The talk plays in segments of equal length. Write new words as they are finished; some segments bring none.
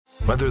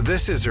Whether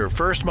this is her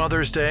first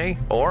Mother's Day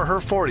or her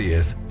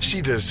 40th, she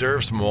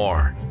deserves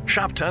more.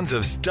 Shop tons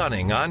of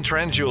stunning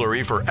on-trend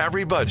jewelry for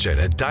every budget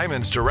at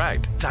Diamonds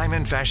Direct.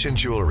 Diamond fashion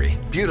jewelry,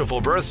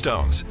 beautiful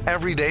birthstones,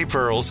 everyday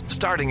pearls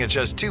starting at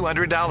just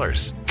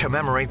 $200.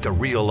 Commemorate the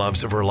real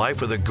loves of her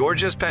life with a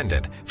gorgeous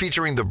pendant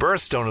featuring the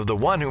birthstone of the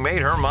one who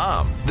made her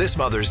mom. This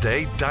Mother's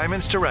Day,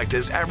 Diamonds Direct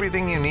is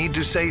everything you need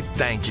to say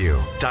thank you.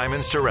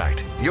 Diamonds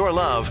Direct. Your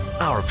love,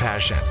 our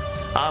passion.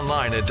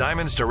 Online at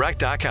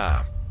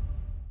diamondsdirect.com.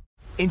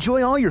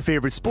 Enjoy all your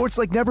favorite sports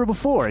like never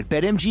before at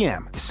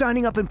BetMGM.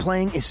 Signing up and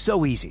playing is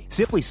so easy.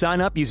 Simply sign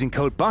up using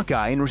code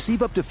Buckeye and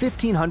receive up to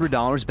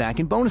 $1,500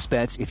 back in bonus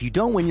bets if you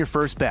don't win your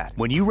first bet.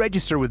 When you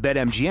register with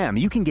BetMGM,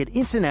 you can get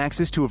instant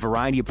access to a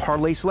variety of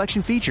parlay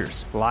selection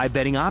features, live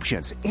betting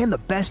options, and the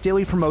best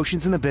daily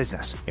promotions in the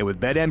business. And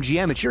with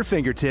BetMGM at your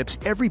fingertips,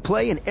 every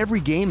play and every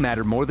game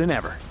matter more than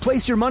ever.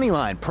 Place your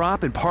moneyline,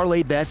 prop, and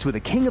parlay bets with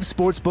the king of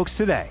sportsbooks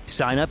today.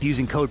 Sign up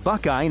using code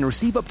Buckeye and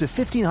receive up to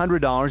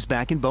 $1,500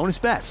 back in bonus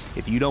bets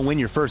if you don't win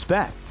your first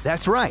bet.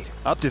 That's right,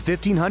 up to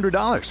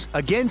 $1,500.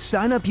 Again,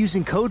 sign up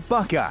using code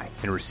Buckeye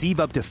and receive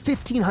up to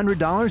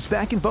 $1,500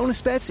 back in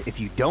bonus bets if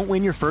you don't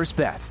win your first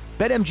bet.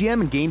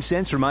 BetMGM and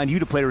GameSense remind you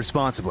to play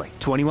responsibly.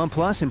 21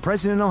 plus and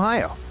present in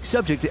Ohio.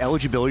 Subject to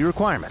eligibility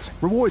requirements.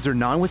 Rewards are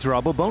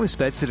non-withdrawable bonus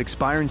bets that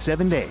expire in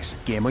 7 days.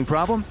 Gambling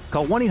problem?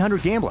 Call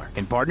 1-800-GAMBLER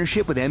in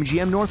partnership with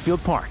MGM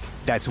Northfield Park.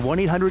 That's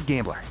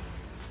 1-800-GAMBLER.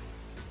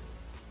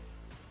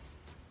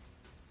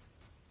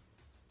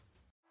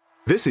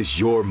 This is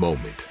your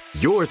moment,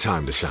 your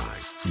time to shine,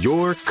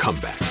 your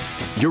comeback.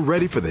 You're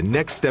ready for the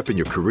next step in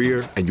your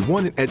career, and you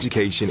want an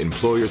education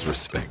employers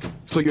respect.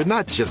 So you're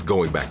not just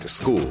going back to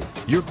school,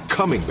 you're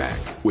coming back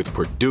with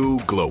Purdue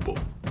Global.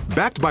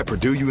 Backed by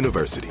Purdue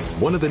University,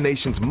 one of the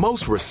nation's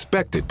most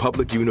respected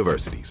public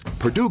universities,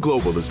 Purdue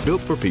Global is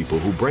built for people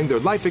who bring their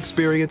life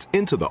experience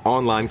into the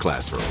online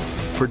classroom.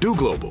 Purdue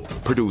Global,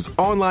 Purdue's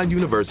online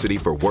university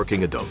for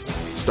working adults.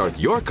 Start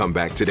your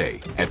comeback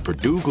today at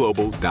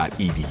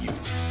purdueglobal.edu.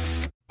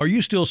 Are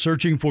you still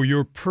searching for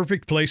your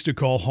perfect place to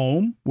call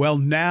home? Well,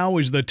 now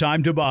is the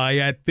time to buy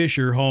at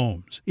Fisher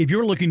Homes. If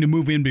you're looking to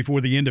move in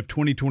before the end of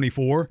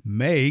 2024,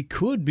 May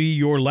could be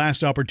your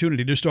last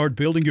opportunity to start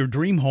building your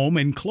dream home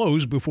and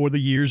close before the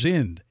year's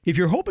end. If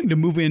you're hoping to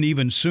move in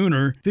even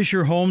sooner,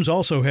 Fisher Homes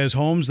also has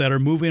homes that are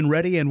move-in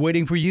ready and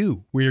waiting for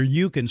you, where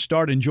you can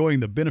start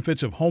enjoying the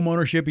benefits of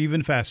homeownership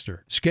even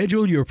faster.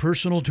 Schedule your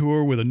personal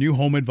tour with a new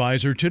home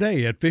advisor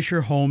today at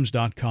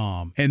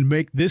FisherHomes.com and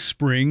make this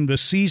spring the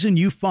season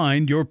you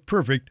find your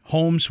perfect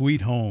home sweet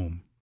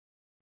home.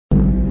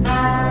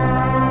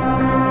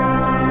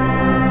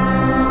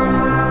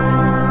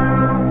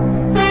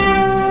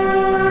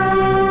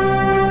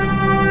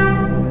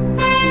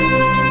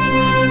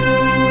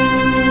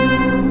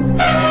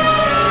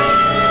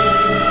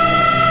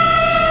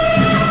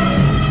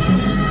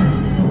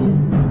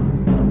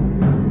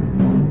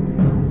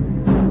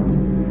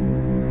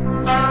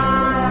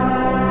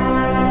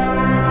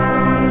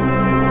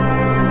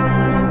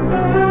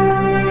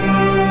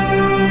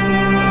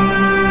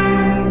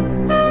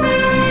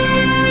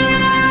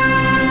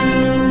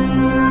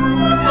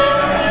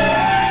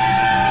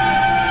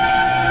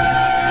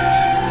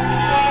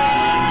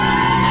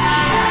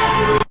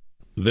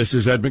 This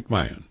is Ed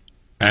McMahon.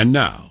 And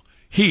now,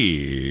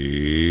 here's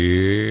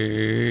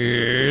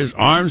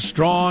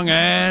Armstrong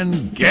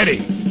and Getty.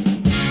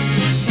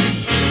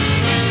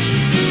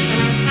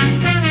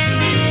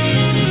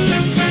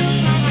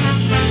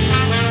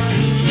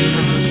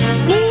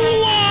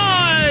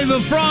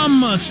 Live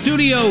from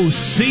Studio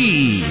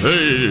C.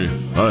 Hey,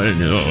 I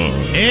know.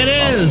 It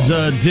is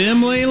a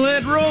dimly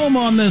lit room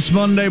on this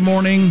Monday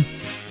morning,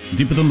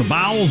 deep within the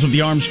bowels of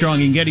the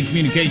Armstrong and Getty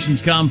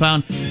Communications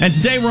compound. And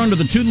today we're under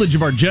the tutelage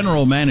of our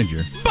general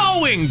manager.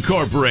 Boeing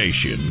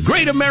Corporation,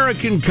 great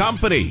American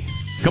company,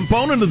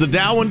 component of the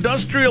Dow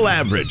Industrial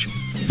Average,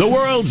 the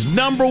world's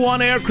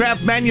 #1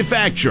 aircraft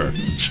manufacturer,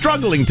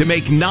 struggling to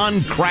make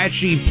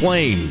non-crashy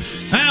planes.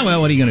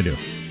 Well, what are you going to do?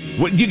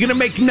 What, you're going to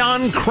make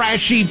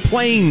non-crashy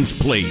planes,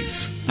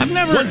 please.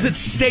 Ones that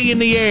stay in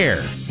the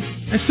air.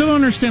 I still don't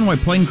understand why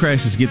plane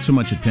crashes get so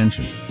much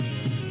attention.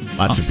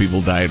 Lots of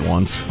people die at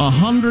once.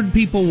 100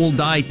 people will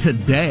die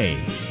today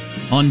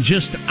on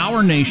just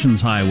our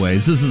nation's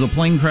highways. This is a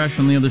plane crash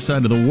on the other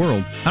side of the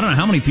world. I don't know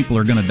how many people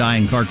are going to die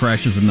in car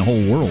crashes in the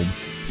whole world.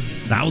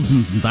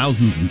 Thousands and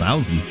thousands and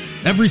thousands.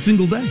 Every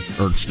single day.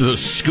 Or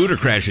those scooter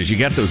crashes. You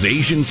got those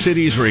Asian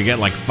cities where you got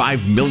like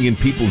 5 million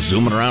people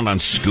zooming around on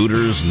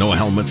scooters, no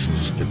helmets.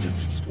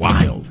 It's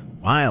wild.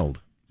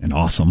 Wild. And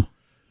awesome.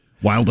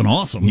 Wild and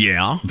awesome.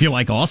 Yeah. If you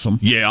like awesome.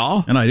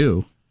 Yeah. And I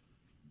do.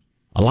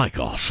 I like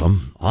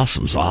awesome.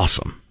 Awesome's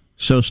awesome.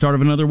 So start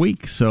of another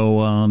week.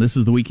 So this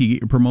is the week you get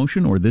your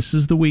promotion, or this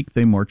is the week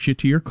they march you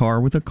to your car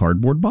with a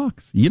cardboard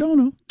box. You don't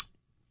know.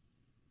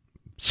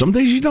 Some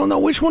days you don't know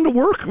which one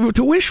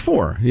to wish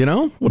for. You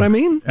know what I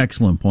mean?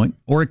 Excellent point.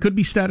 Or it could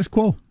be status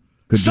quo.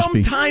 Could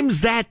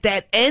Sometimes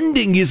that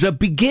ending is a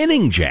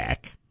beginning,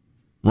 Jack.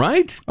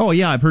 Right? Oh,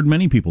 yeah. I've heard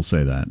many people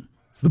say that.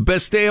 It's the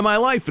best day of my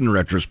life in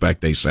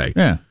retrospect, they say.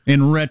 Yeah,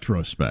 in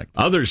retrospect.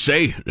 Others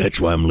say,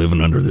 that's why I'm living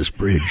under this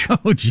bridge. Oh,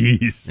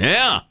 jeez.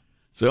 Yeah.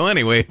 So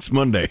anyway, it's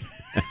Monday.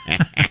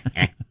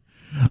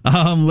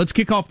 Let's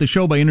kick off the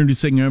show by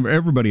introducing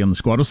everybody on the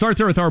squad. We'll start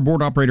there with our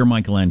board operator,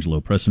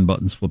 Michelangelo, pressing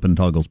buttons, flipping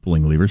toggles,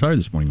 pulling levers. How are you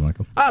this morning,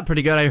 Michael?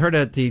 Pretty good. I heard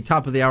at the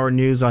top of the hour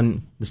news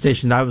on the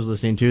station I was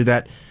listening to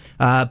that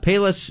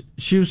Payless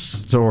Shoe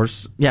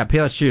Stores,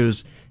 Payless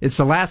Shoes, it's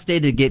the last day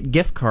to get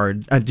gift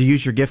cards, to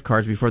use your gift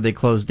cards before they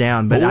close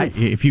down. But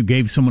if you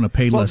gave someone a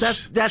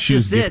Payless that's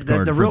Shoes just gift it.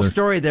 card The real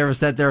story there was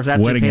that there was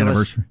actually wedding Payless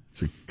anniversary.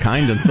 It's a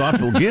kind and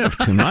thoughtful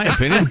gift, in my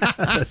opinion.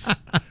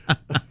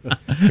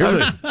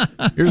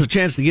 Here's a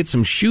chance to get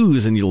some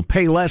shoes, and you'll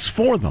pay less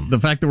for them. The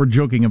fact that we're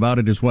joking about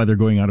it is why they're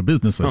going out of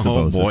business, I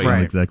suppose. Boy. It's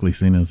not exactly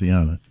seen as,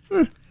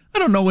 I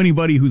don't know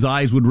anybody whose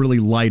eyes would really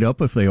light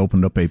up if they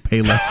opened up a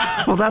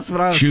Payless well, that's what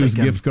I was Shoes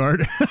thinking. gift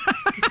card.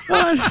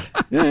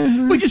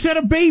 We just had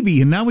a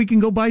baby, and now we can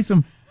go buy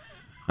some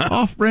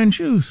off-brand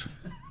shoes.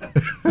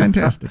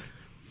 Fantastic.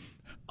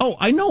 Oh,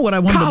 I know what I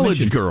wanted to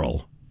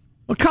mention.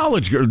 A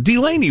college girl.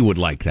 Delaney would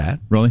like that.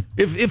 Really?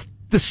 If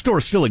the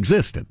store still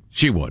existed,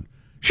 she would.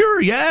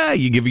 Sure, yeah,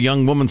 you give a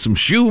young woman some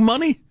shoe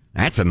money.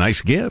 That's a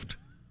nice gift.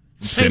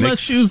 Payless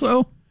shoes,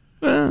 though?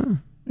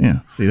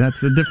 Yeah, see,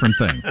 that's a different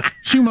thing.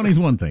 Shoe money's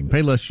one thing.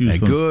 Payless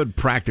shoes. A good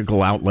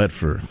practical outlet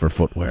for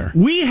footwear.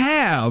 We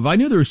have, I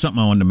knew there was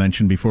something I wanted to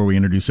mention before we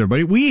introduce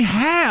everybody. We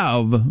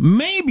have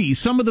maybe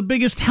some of the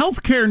biggest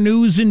healthcare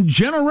news in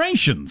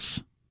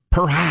generations.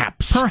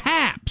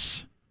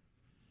 Perhaps.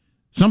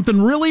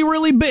 Something really,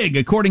 really big,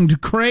 according to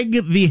Craig,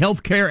 the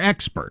healthcare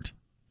expert.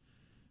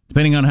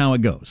 Depending on how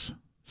it goes.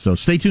 So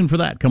stay tuned for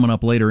that coming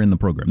up later in the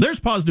program. There's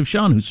Positive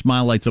Sean, whose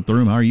smile lights up the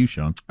room. How are you,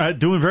 Sean?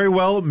 Doing very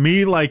well.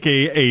 Me, like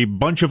a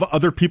bunch of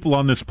other people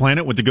on this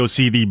planet, went to go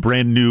see the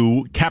brand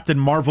new Captain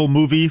Marvel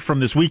movie from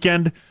this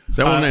weekend. Is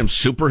that one of them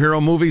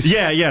superhero movies?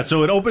 Yeah.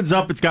 So it opens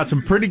up. It's got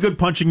some pretty good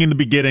punching in the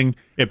beginning.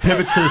 It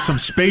pivots to some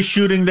space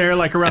shooting there,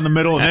 like around the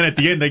middle, and then at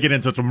the end they get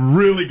into some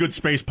really good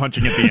space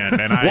punching at the end.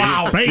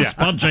 And Space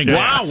punching!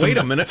 Wow, wait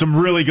a minute. Some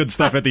really good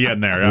stuff at the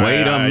end there.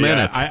 Wait a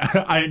minute.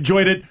 I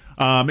enjoyed it.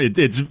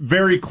 It's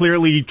very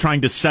clearly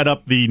trying to set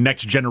up the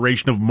next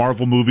generation of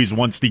Marvel movies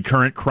once the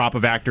current crop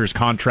of actors'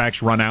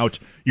 contracts run out.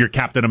 Your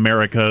Captain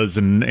Americas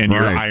and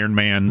your Iron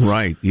Mans.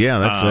 Right. Yeah,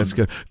 that's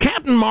good.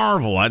 Captain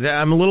Marvel,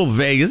 I'm a little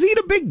vague. Is he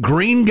the big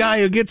green guy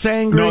who gets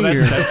angry? No,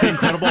 that's the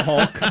Incredible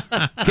Hulk.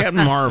 Captain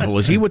Marvel.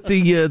 Is he with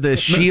the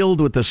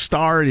shield with the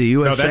star, the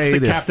USA? No, that's the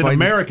Captain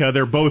America.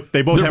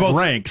 They both have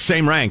ranks.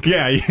 Same rank.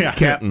 Yeah.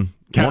 Captain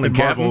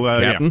Marvel.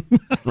 Captain.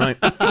 Right.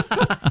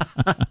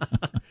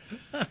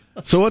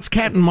 So what's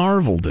Captain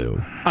Marvel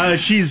do?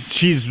 She's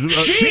she.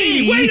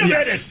 Wait a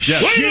minute.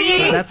 Yes. Wait a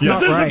minute. That's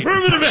not right.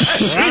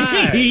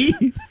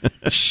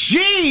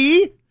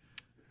 She.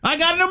 I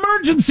got an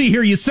emergency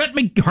here. You sent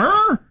me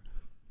her.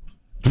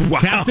 Wow.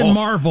 Captain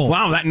Marvel.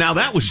 Wow.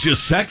 That was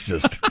just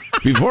sexist.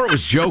 Before it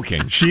was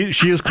joking.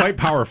 She is quite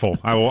powerful.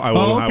 I will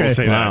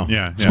say Wow. that.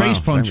 Yeah. Space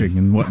punching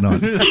and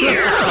whatnot.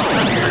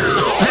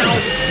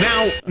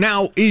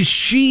 Now, is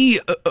she?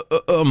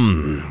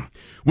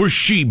 Was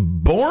she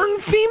born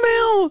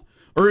female?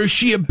 Or is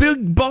she a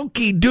big,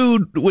 bulky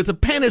dude with a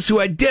penis who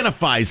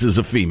identifies as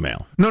a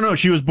female? No,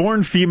 she was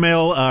born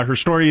female. Her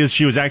story is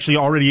she was actually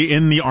already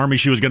in the Army.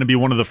 She was going to be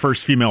one of the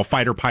first female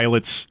fighter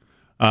pilots.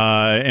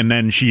 And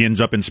then she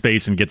ends up in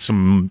space and gets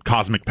some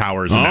cosmic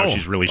powers, and now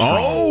she's really strong.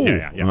 Oh,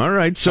 yeah. All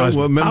right. So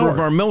a member of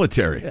our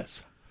military.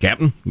 Yes.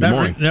 Captain, good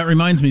morning. That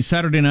reminds me,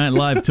 Saturday Night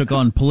Live took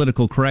on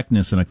political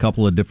correctness in a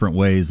couple of different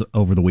ways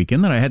over the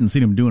weekend that I hadn't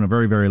seen them do in a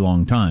very, very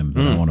long time.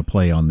 That I want to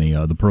play on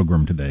the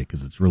program today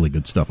because it's really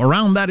good stuff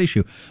around that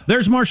issue.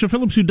 There's Marshall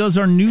Phillips, who does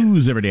our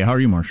news every day. How are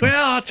you, Marshall?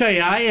 Well, I'll tell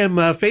you, I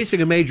am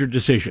facing a major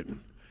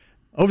decision.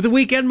 Over the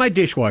weekend, my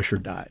dishwasher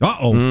died.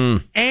 Uh-oh.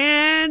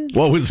 And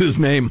what was his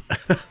name?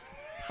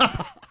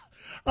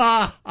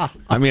 I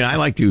mean, I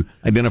like to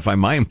identify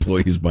my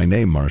employees by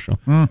name, Marshall.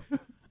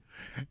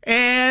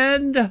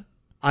 And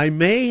I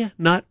may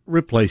not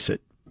replace it.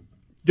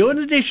 Doing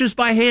the dishes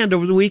by hand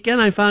over the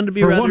weekend, I found to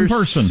be rather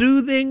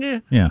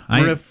soothing,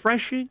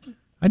 refreshing.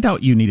 I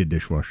doubt you need a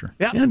dishwasher.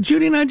 Yeah,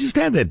 Judy and I just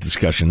had that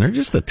discussion. There are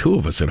just the two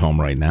of us at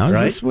home right now.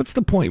 What's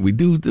the point? We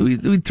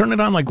turn it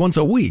on like once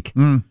a week.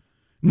 And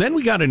then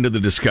we got into the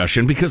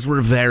discussion because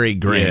we're very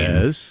green.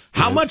 Yes.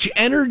 How much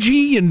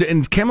energy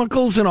and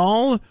chemicals and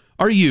all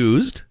are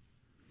used?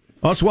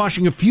 Us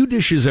washing a few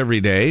dishes every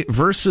day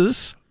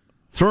versus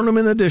throwing them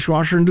in the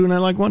dishwasher and doing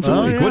that like once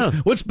a week. Yeah.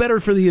 What's better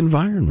for the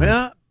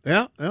environment?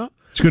 Yeah.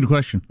 It's a good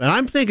question. And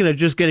I'm thinking of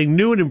just getting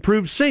new and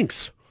improved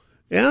sinks.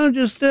 Yeah,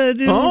 just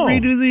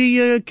redo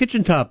the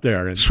kitchen top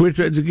there. And switch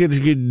to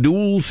get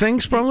dual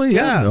sinks, probably.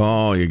 Yeah.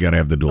 Oh, you got to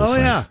have the dual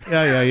sinks.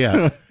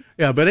 Yeah.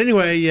 Yeah. But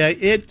anyway,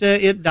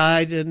 it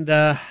died, and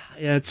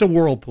Yeah, it's a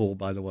whirlpool,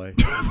 by the way.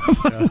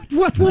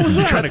 What was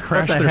that? Trying to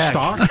crash their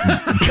stock?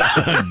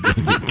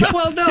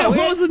 Well, no. Yeah,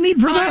 what was the need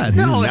for that?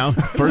 Now,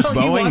 first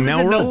Boeing,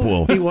 now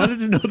Whirlpool. He wanted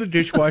to know the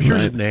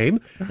dishwasher's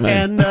name.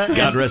 And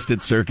God rest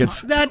its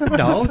circuits.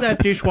 That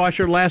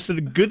dishwasher lasted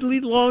a goodly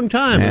long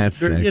time.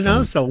 That's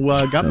excellent. So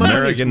got my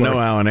American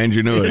know-how and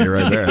ingenuity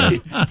right there.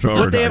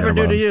 What'd they ever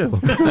do to you?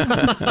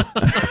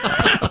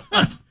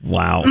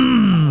 Wow.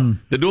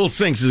 The dual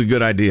sinks is a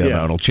good idea,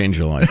 though. It'll change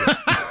your life.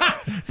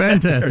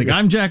 Fantastic.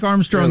 I'm Jack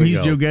Armstrong. He's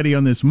Joe Getty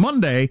on this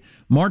Monday,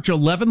 March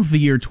 11th, the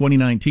year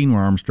 2019. We're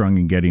Armstrong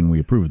and Getty, and we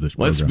approve of this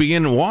program. Let's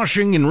begin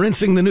washing and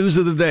rinsing the news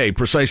of the day,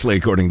 precisely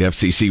according to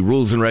FCC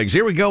rules and regs.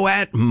 Here we go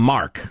at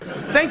Mark.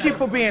 Thank you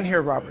for being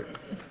here, Robert.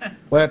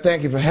 Well,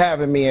 thank you for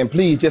having me, and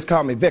please just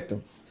call me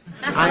Victim.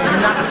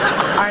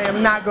 I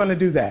am not going to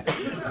do that.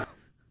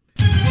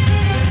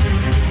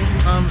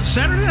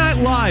 Saturday Night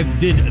Live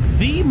did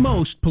the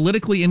most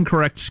politically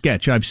incorrect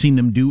sketch I've seen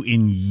them do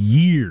in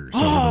years.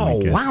 Oh,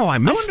 wow, I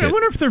missed it. I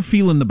wonder if they're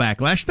feeling the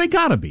backlash. They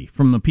gotta be,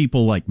 from the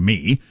people like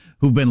me,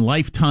 who've been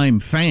lifetime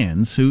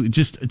fans, who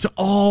just, it's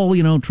all,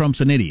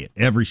 Trump's an idiot,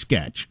 every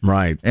sketch.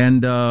 Right.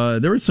 And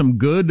there was some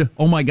good,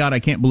 oh my God, I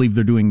can't believe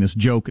they're doing this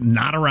joke,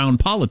 not around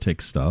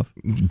politics stuff.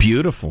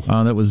 Beautiful.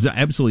 That was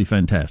absolutely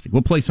fantastic.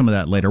 We'll play some of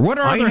that later. What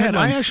are other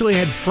headlines? I actually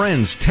had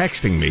friends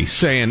texting me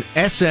saying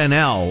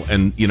SNL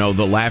and,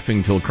 the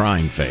laughing till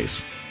crying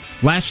face.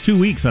 Last 2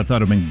 weeks I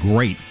thought have been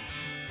great.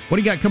 What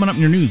do you got coming up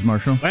in your news,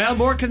 Marshall? Well,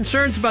 more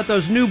concerns about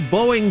those new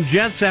Boeing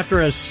jets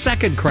after a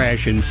second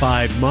crash in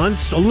 5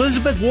 months.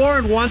 Elizabeth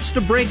Warren wants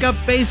to break up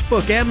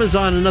Facebook,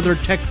 Amazon, and other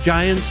tech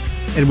giants.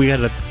 And we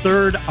had a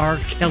third R.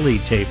 Kelly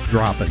tape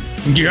dropping.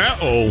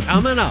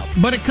 Coming up.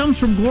 But it comes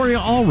from Gloria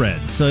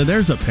Allred, so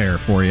there's a pair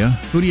for you.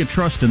 Who do you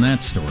trust in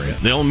that story?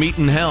 They'll meet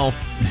in hell.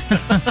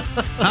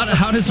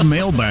 How does a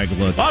mailbag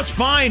look? Oh, it's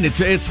fine.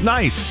 It's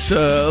nice.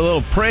 A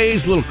little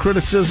praise, a little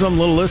criticism, a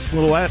little this, a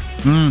little that.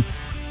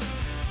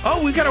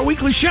 Oh, we got our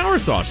weekly shower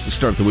thoughts to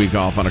start the week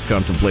off on a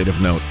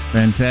contemplative note.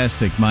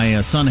 Fantastic.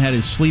 My son had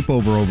his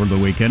sleepover over the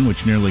weekend,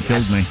 which nearly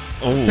killed me.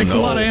 Oh, takes a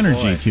lot of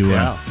energy to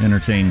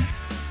entertain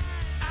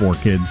 4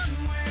 kids.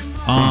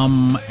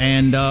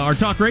 And our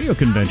talk radio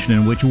convention,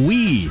 in which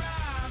we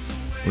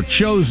were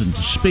chosen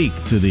to speak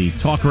to the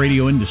talk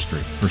radio industry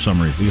for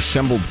some reason. We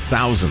assembled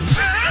thousands.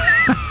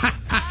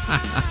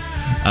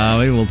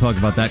 Maybe we'll talk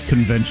about that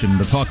convention,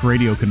 the talk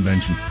radio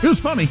convention. It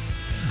was funny.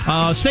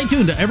 Stay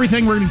tuned to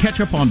everything we're going to catch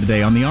up on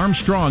today on the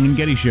Armstrong and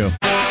Getty Show.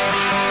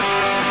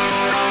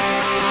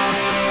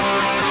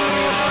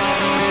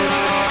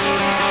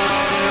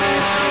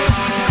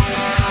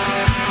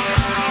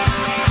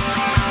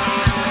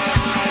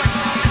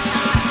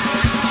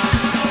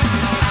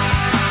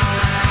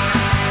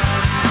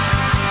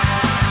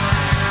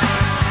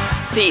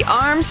 The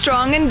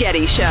Armstrong and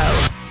Getty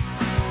Show.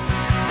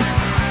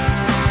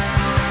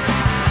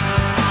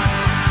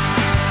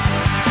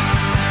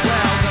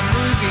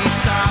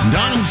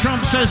 Donald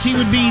Trump says he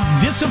would be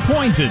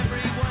disappointed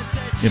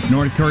if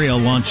North Korea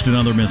launched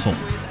another missile.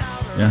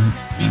 Yeah,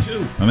 me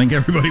too. I think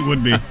everybody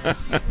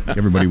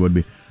would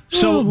be.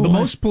 So the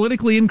most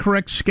politically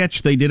incorrect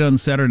sketch they did on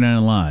Saturday Night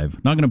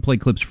Live, not going to play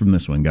clips from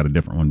this one, got a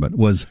different one, but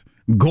was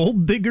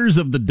Gold Diggers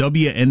of the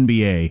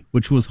WNBA,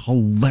 which was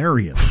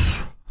hilarious.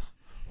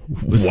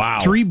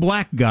 Wow. 3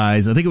 black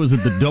guys, I think it was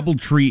at the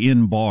Doubletree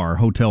Inn bar,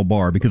 hotel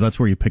bar, because that's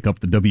where you pick up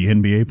the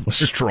WNBA players.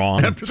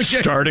 Strong.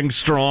 Starting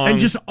strong. And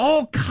just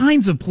all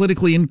kinds of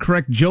politically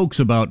incorrect jokes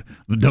about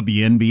the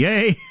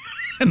WNBA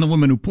and the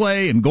women who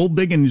play and gold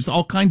digging, just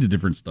all kinds of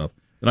different stuff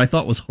that I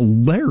thought was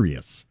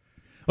hilarious.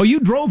 Oh, you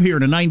drove here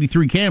in a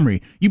 93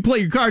 Camry. You play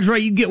your cards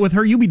right, you get with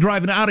her, you'll be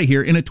driving out of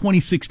here in a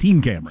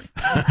 2016 Camry.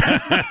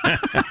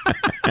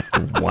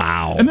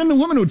 Wow. And then the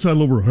woman would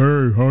sidle over,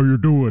 hey, how you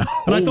doing?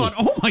 And I thought,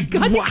 oh my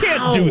God, you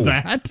can't do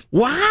that.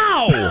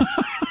 Wow.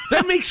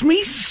 That makes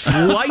me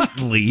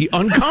slightly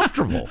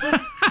uncomfortable.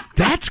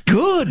 That's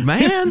good,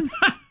 man.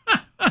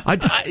 I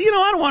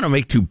don't want to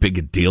make too big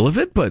a deal of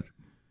it, but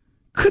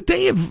could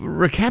they have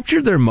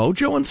recaptured their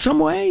mojo in some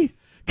way?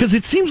 Because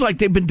it seems like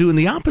they've been doing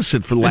the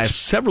opposite for the last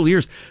several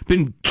years,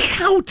 been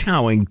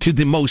kowtowing to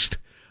the most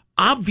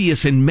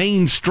obvious and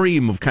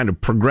mainstream of kind of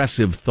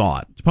progressive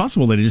thought. It's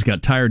possible they just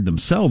got tired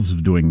themselves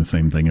of doing the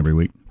same thing every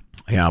week.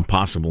 Yeah,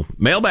 possible.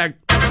 Mailbag.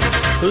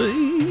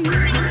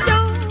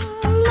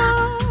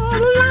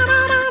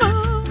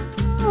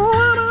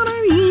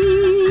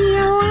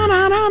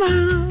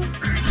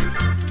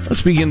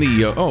 Let's begin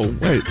the...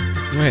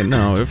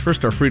 no.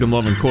 First, our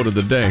freedom-loving quote of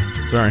the day.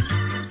 Sorry.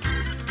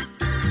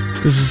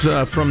 This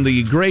is from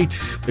the great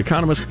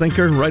economist,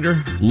 thinker,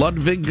 writer,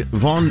 Ludwig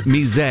von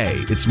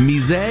Mises. It's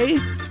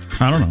Mises?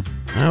 I don't know.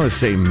 I always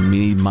say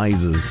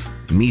Mises.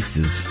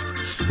 Mises.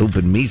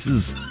 Stupid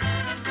Mises.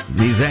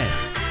 Mises.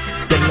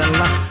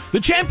 The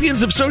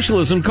champions of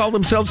socialism call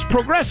themselves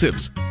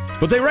progressives,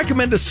 but they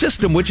recommend a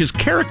system which is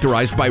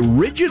characterized by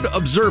rigid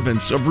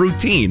observance of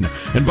routine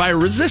and by a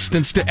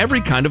resistance to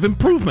every kind of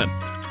improvement.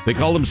 They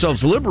call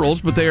themselves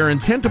liberals, but they are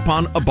intent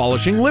upon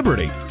abolishing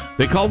liberty.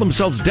 They call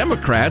themselves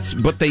Democrats,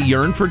 but they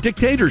yearn for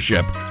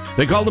dictatorship.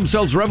 They call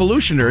themselves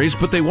revolutionaries,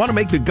 but they want to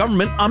make the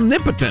government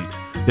omnipotent.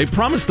 They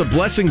promise the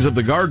blessings of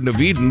the Garden of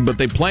Eden, but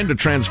they plan to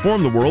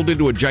transform the world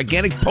into a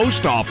gigantic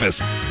post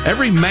office.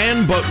 Every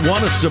man but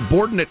one a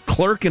subordinate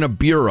clerk in a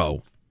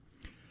bureau.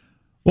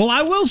 Well,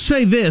 I will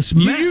say this.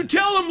 You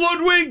tell them,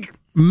 Ludwig.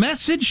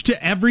 Message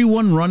to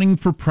everyone running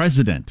for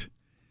president.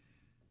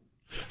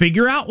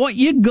 Figure out what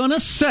you're going to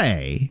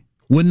say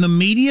when the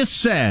media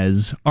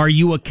says, "Are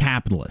you a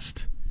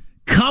capitalist?"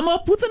 Come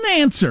up with an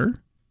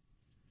answer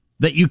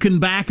that you can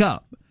back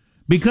up.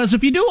 Because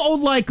if you do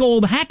old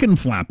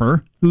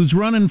Hackenflapper, who's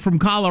running from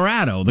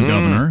Colorado, the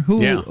governor,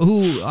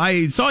 who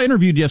I saw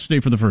interviewed yesterday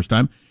for the first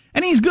time,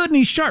 and he's good and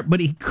he's sharp, but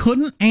he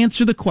couldn't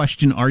answer the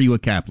question, "Are you a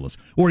capitalist?"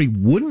 Or he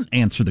wouldn't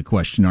answer the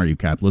question, "Are you a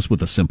capitalist?"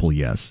 with a simple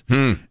yes.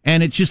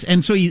 And it's just,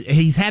 and so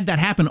he's had that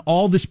happen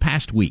all this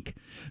past week.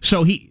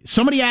 So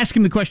somebody asked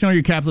him the question, "Are you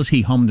a capitalist?"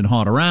 He hummed and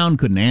hawed around,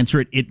 couldn't answer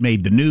it. It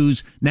made the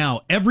news.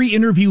 Now, every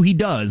interview he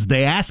does,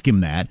 they ask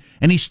him that,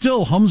 and he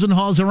still hums and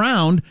haws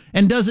around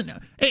and doesn't.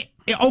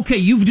 Okay,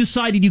 you've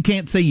decided you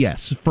can't say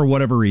yes for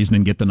whatever reason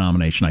and get the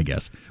nomination, I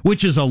guess,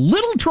 which is a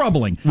little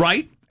troubling.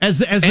 Right.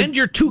 And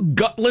you're too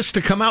gutless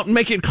to come out and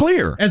make it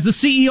clear. As the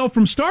CEO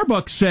from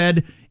Starbucks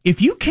said,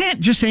 if you can't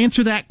just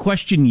answer that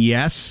question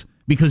yes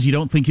because you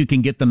don't think you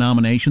can get the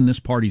nomination, this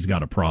party's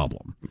got a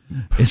problem.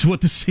 Is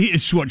what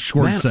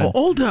Schwartz said.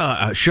 Old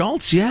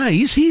Schultz, yeah,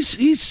 it's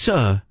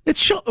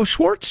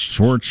Schwartz.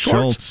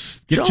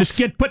 Schultz.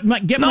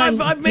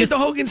 I've made the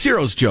Hogan's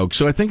Heroes joke,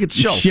 so I think it's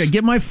Schultz. Yeah,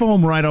 get my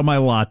foam right on my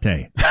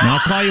latte. And I'll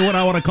call you what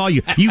I want to call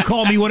you. You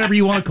call me whatever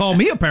you want to call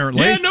me,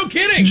 apparently. Yeah, no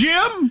kidding.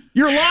 Jim?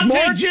 Your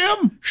latte,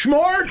 Jim?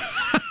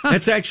 Schwartz?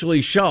 That's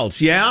actually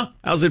Schultz, yeah?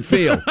 How's it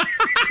feel?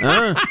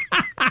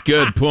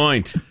 Good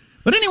point.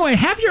 But anyway,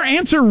 have your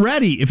answer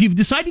ready. If you've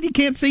decided you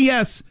can't say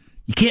yes,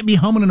 you can't be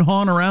humming and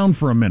hawing around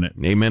for a minute.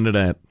 Amen to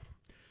that.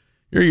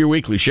 Here are your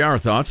weekly shower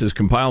thoughts as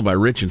compiled by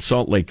Rich in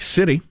Salt Lake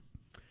City.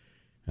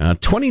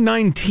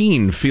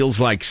 2019 feels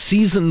like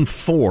season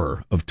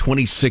 4 of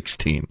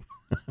 2016.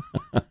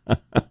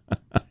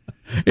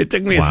 It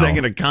took me a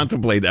second to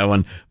contemplate that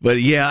one,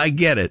 but yeah, I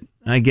get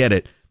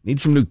it. Need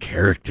some new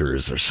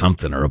characters or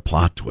something, or a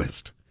plot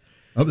twist.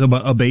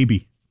 A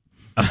baby.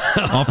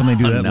 Often they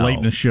do that late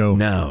in the show.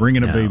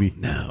 Bringing a baby.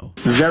 No.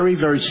 Very,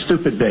 very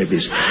stupid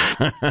babies.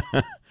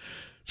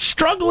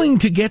 Struggling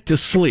to get to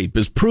sleep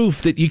is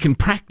proof that you can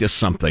practice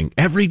something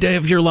every day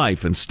of your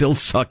life and still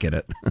suck at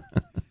it.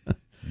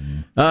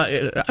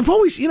 I've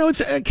always,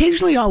 it's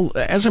occasionally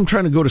as I'm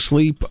trying to go to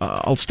sleep,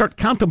 I'll start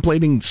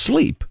contemplating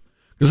sleep.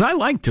 Because I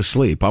like to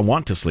sleep. I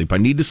want to sleep. I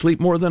need to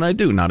sleep more than I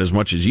do. Not as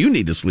much as you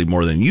need to sleep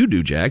more than you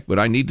do, Jack, but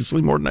I need to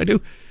sleep more than I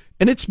do.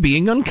 And it's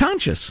being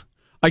unconscious.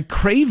 I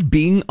crave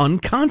being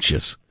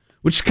unconscious,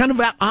 which is kind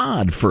of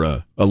odd for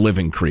a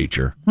living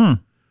creature.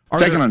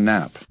 Taking a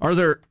nap. Are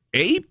there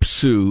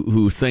apes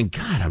who think,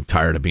 God, I'm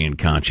tired of being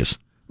conscious?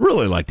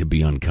 Really like to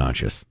be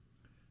unconscious.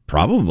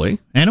 Probably.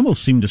 Animals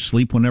seem to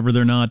sleep whenever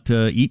they're not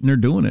eating or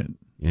doing it.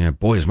 Yeah,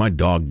 boy, is my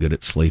dog good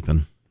at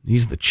sleeping.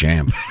 He's the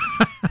champ.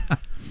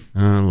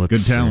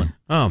 Good talent.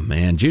 Oh,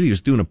 man. Judy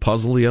was doing a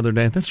puzzle the other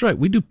day. That's right.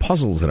 We do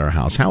puzzles at our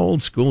house. How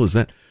old school is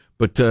that?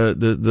 But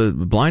the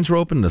blinds were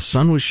open, the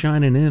sun was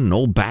shining in, and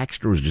old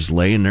Baxter was just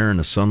laying there in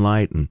the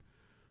sunlight and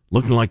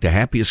looking like the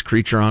happiest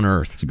creature on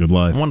earth. It's a good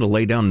life. I wanted to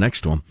lay down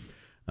next to him.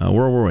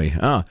 Where were we?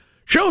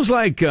 Shows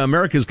like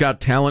America's Got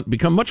Talent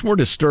become much more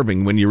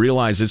disturbing when you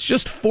realize it's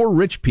just 4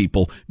 rich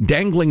people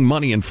dangling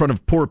money in front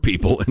of poor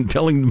people and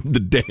telling them to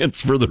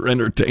dance for their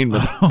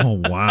entertainment. Oh,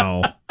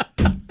 wow.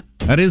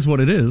 That is what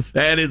it is.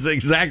 That is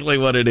exactly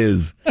what it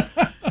is.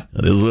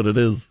 That is what it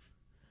is.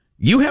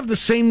 You have the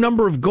same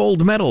number of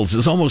gold medals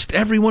as almost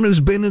everyone who's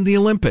been in the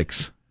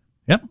Olympics.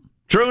 Yep.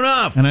 True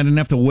enough. And I didn't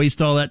have to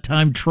waste all that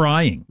time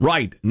trying.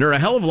 Right. And there are a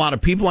hell of a lot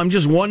of people I'm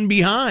just one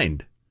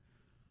behind.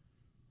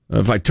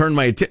 If I turn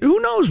my attention, who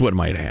knows what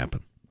might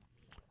happen?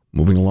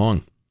 Moving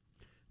along.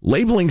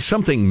 Labeling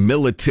something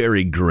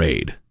military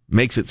grade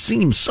makes it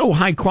seem so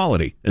high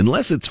quality,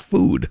 unless it's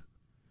food.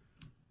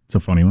 It's a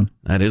funny one.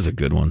 That is a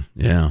good one.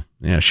 Yeah.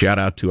 Shout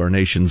out to our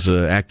nation's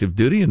active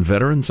duty and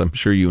veterans. I'm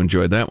sure you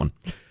enjoyed that one.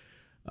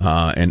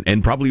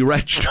 And probably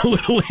retched a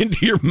little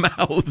into your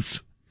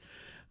mouths.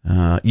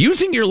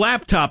 Using your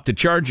laptop to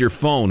charge your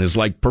phone is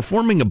like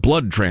performing a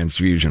blood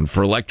transfusion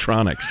for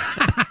electronics.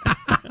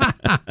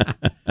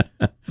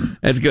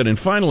 That's good. And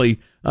finally,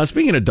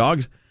 speaking of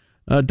dogs,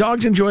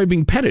 dogs enjoy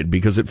being petted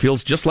because it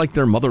feels just like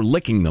their mother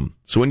licking them.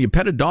 So when you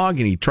pet a dog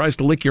and he tries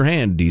to lick your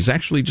hand, he's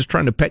actually just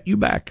trying to pet you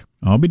back.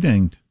 I'll be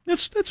danged.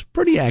 That's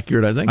pretty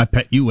accurate, I think. I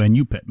pet you and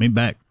you pet me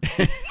back.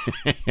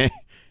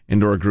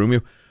 And/or groom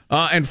you.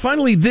 And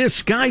finally,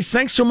 this. Guys,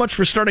 thanks so much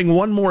for starting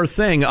One More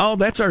Thing. Oh,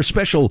 that's our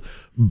special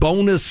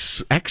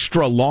bonus,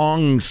 extra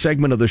long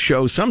segment of the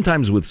show,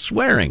 sometimes with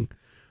swearing.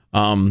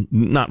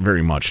 Not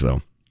very much,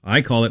 though.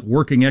 I call it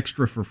working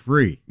extra for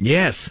free.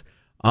 Yes.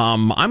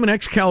 I'm an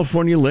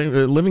ex-California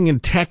living in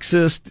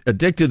Texas,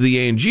 addicted to the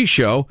A&G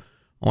show.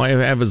 All I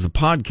have is the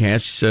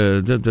podcast.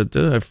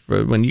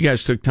 When you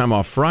guys took time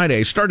off Friday,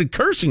 I started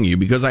cursing you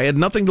because I had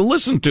nothing to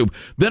listen to.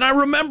 Then I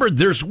remembered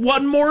there's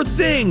one more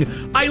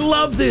thing. I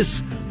love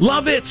this.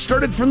 Love it.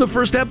 Started from the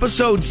first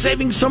episode,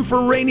 saving some for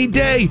a rainy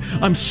day.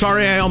 I'm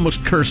sorry I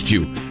almost cursed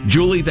you.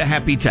 Julie the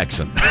happy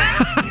Texan.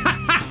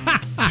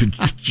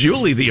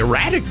 Julie the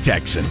erratic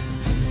Texan.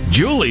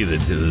 Julie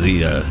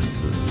the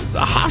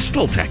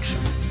hostile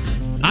Texan.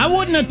 I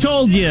wouldn't have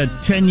told you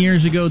 10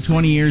 years ago,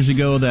 20 years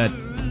ago that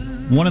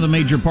one of the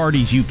major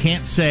parties, you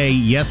can't say,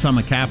 yes, I'm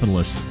a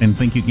capitalist, and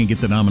think you can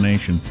get the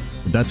nomination.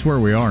 But that's where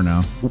we are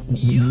now.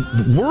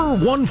 We're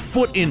 1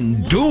 foot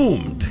in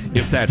doomed,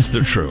 if that's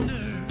the true.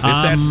 If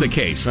that's the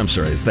case. I'm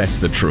sorry, if that's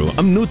the true.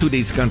 I'm new to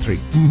this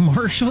country.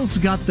 Marshall's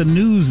got the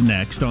news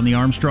next on the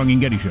Armstrong and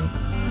Getty Show.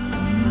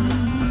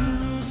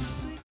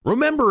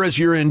 Remember, as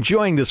you're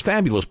enjoying this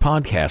fabulous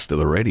podcast of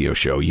the radio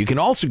show, you can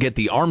also get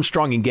the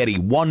Armstrong and Getty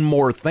One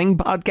More Thing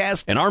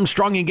podcast and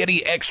Armstrong and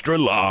Getty Extra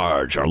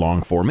Large, our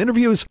long-form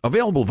interviews,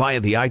 available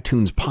via the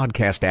iTunes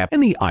podcast app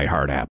and the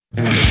iHeart app.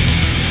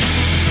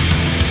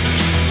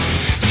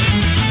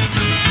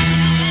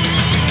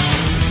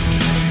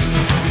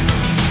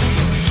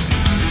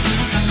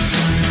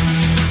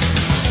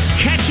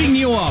 Catching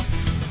you up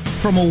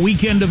from a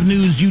weekend of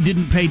news you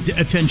didn't pay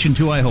attention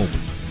to, I hope.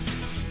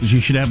 You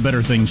should have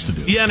better things to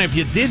do. Yeah, and if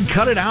you did,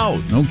 cut it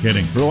out. No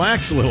kidding.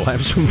 Relax a little.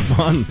 Have some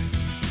fun.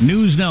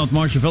 News now with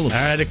Marshall Phillips.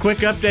 All right, a quick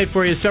update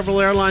for you. Several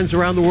airlines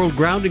around the world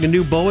grounding a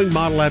new Boeing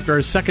model after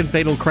a second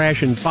fatal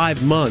crash in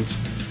 5 months.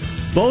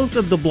 Both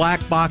of the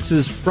black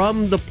boxes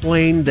from the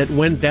plane that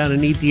went down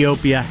in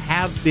Ethiopia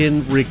have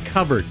been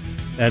recovered.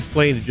 That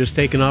plane had just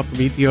taken off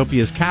from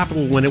Ethiopia's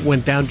capital when it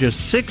went down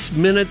just 6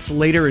 minutes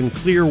later in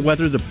clear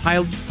weather. The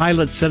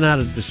pilot sent out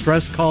a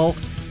distress call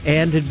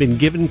and had been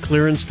given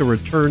clearance to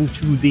return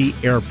to the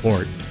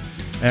airport.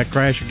 That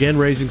crash again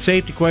raising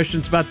safety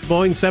questions about the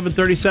Boeing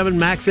 737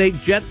 MAX 8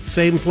 jet,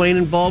 same plane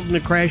involved in a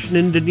crash in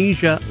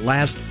Indonesia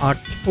last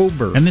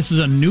October. And this is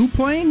a new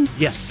plane?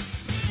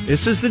 Yes.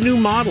 This is the new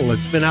model.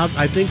 It's been out,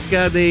 I think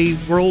they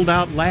rolled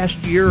out last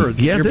year or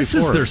the year this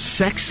before. is their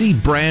sexy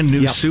brand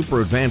new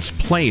super advanced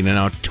plane, and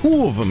now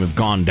 2 of them have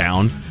gone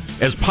down.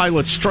 As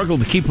pilots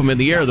struggled to keep them in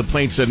the air, the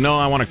plane said, no,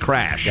 I want to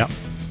crash. Yep.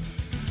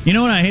 You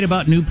know what I hate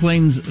about new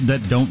planes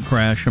that don't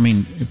crash? I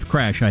mean, if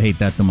crash, I hate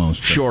that the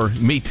most. Sure,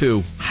 me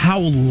too. How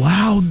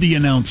loud the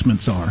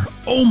announcements are.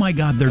 Oh, my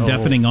God, they're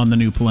deafening on the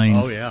new planes.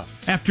 Oh, yeah.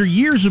 After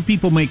years of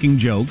people making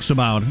jokes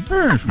about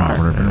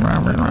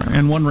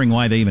and wondering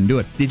why they even do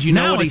it. Did you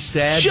know what he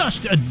said?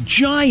 Just a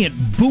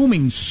giant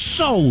booming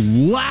so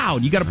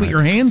loud. You got to put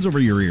your hands over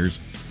your ears.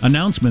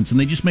 Announcements, and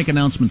they just make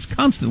announcements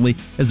constantly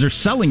as they're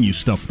selling you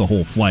stuff the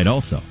whole flight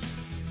also.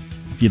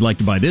 If you'd like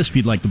to buy this, if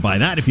you'd like to buy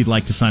that, if you'd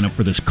like to sign up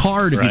for this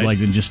card, if you'd like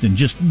to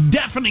just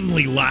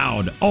deafeningly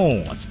loud.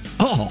 Oh,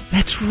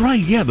 that's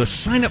right. Yeah, the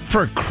sign up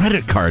for a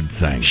credit card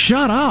thing.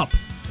 Shut up.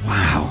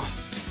 Wow.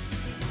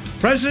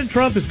 President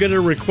Trump is going to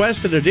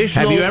request an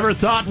additional... Have you ever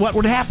thought what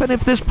would happen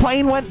if this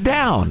plane went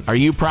down? Are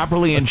you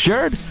properly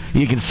insured?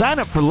 You can sign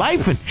up for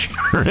life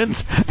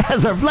insurance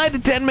as our flight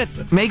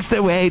attendant makes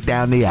their way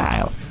down the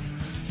aisle.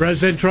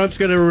 President Trump's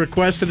going to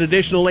request an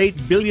additional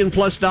 $8 billion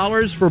plus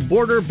for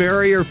border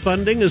barrier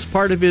funding as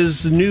part of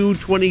his new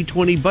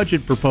 2020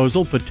 budget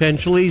proposal,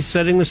 potentially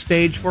setting the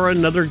stage for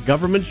another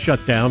government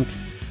shutdown.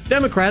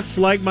 Democrats,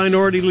 like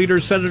Minority Leader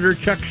Senator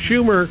Chuck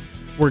Schumer,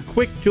 were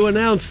quick to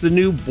announce the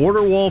new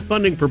border wall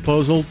funding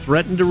proposal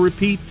threatened a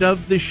repeat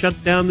of the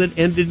shutdown that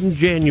ended in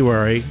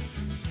January.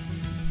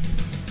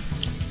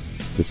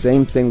 The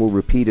same thing will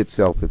repeat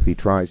itself if he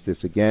tries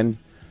this again,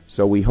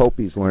 so we hope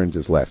he's learned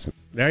his lesson.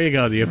 There you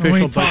go, the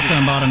official budget.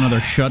 Talking about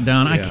another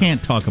shutdown. Yeah. I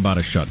can't talk about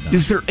a shutdown.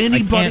 Is there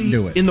anybody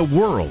in the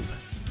world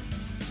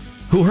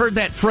who heard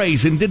that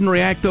phrase and didn't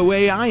react the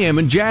way I am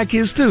and Jack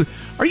is too?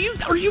 Are you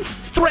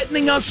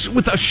threatening us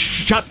with a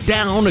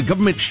shutdown, a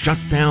government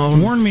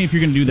shutdown? Warn me if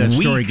you're going to do that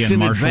story again,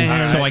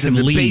 Marshall, so I can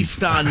leave.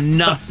 Based on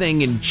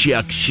nothing and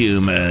Chuck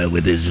Schumer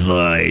with his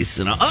voice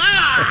and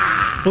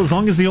Well, as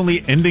long as the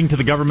only ending to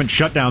the government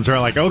shutdowns are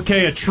like,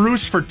 okay, a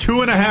truce for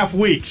 2.5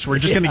 weeks. We're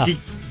just going to keep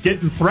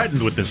getting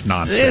threatened with this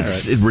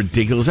nonsense. It's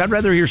ridiculous. I'd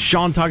rather hear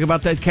Sean talk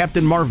about that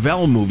Captain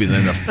Marvel movie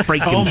than a freaking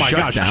shutdown. Oh, my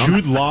gosh.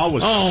 Jude Law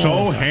was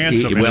so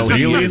handsome in his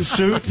alien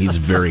suit. He's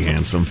very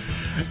handsome.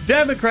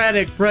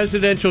 Democratic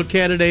presidential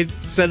candidate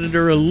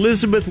Senator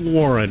Elizabeth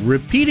Warren,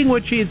 repeating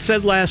what she had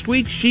said last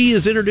week, she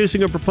is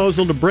introducing a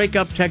proposal to break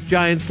up tech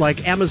giants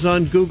like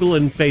Amazon, Google,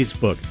 and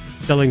Facebook.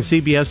 Telling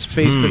CBS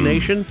Face the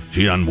Nation.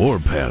 She's on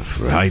warpath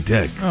for high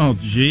tech. Oh,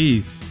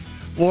 jeez.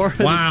 Warren,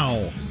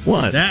 wow.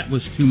 What? That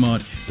was too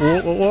much.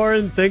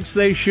 Warren thinks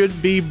they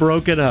should be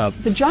broken up.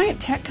 The giant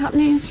tech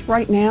companies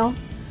right now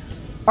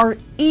are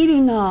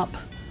eating up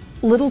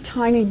little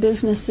tiny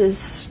businesses,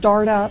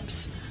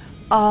 startups,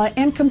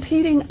 and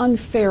competing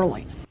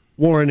unfairly.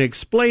 Warren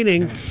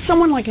explaining.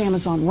 Someone like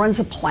Amazon runs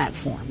a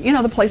platform. You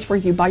know, the place where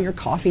you buy your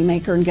coffee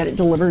maker and get it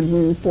delivered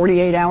in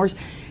 48 hours.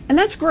 And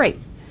that's great.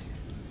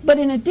 But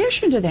in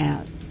addition to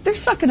that, they're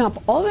sucking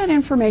up all that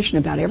information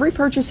about every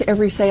purchase,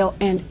 every sale,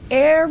 and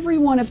every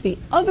one of the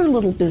other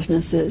little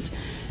businesses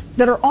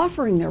that are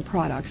offering their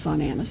products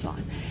on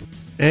Amazon.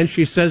 And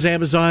she says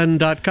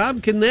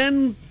Amazon.com can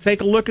then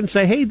take a look and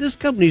say, hey, this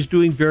company's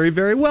doing very,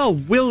 very well.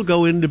 We'll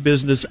go into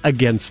business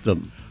against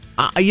them.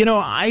 I'm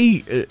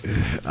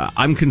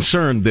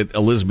concerned that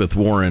Elizabeth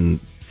Warren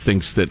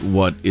thinks that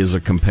what is a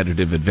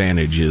competitive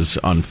advantage is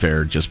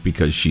unfair just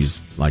because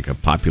she's like a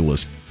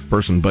populist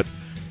person. But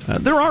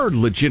there are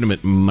legitimate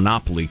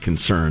monopoly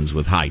concerns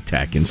with high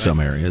tech in some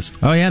areas.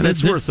 Oh yeah,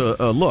 that's worth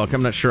a look.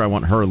 I'm not sure I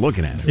want her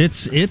looking at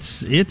it.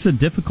 It's a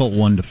difficult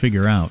one to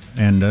figure out,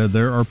 and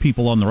there are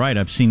people on the right.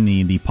 I've seen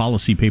the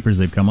policy papers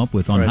they've come up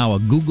with on how a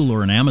Google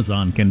or an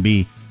Amazon can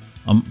be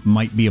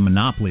might be a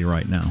monopoly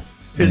right now.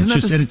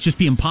 It'd just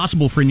be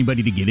impossible for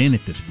anybody to get in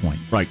at this point.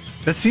 Right.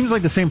 That seems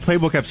like the same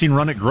playbook I've seen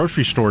run at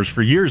grocery stores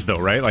for years, though,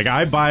 right? Like,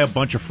 I buy a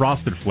bunch of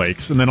Frosted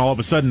Flakes, and then all of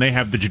a sudden they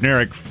have the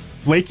generic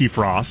Flaky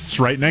Frosts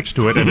right next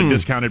to it at a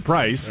discounted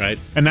price. Right.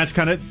 And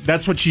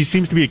that's what she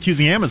seems to be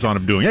accusing Amazon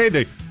of doing. Hey,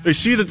 they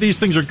see that these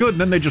things are good,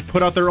 and then they just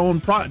put out their own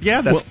product.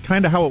 Yeah, that's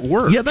kind of how it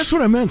works. Yeah, that's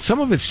what I meant. Some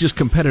of it's just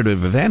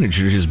competitive advantage.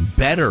 You're just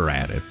better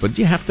at it. But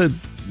you have to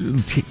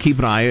keep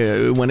an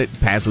eye when it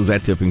passes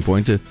that tipping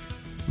point to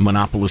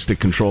monopolistic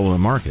control of the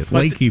market.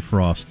 Flaky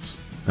Frosts.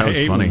 That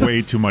was funny. I ate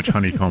way too much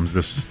honeycombs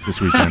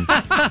this weekend.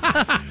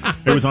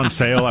 It was on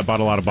sale. I bought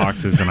a lot of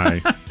boxes,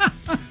 and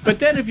But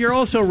then if you're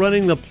also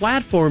running the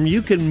platform,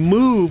 you can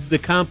move the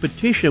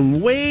competition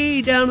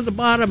way down to the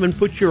bottom and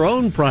put your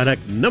own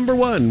product number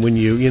one when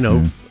you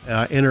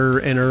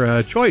enter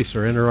a choice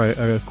or enter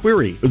a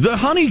query. The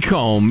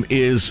honeycomb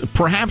is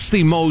perhaps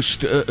the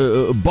most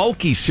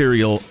bulky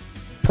cereal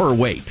per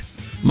weight.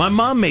 My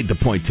mom made the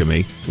point to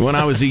me when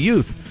I was a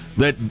youth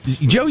that,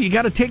 Joe, you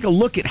got to take a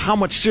look at how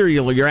much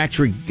cereal you're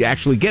actually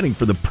getting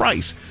for the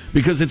price,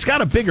 because it's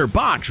got a bigger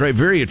box, right?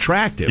 Very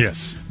attractive.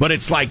 Yes. But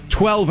it's like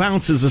 12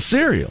 ounces of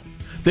cereal.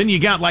 Then you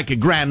got like a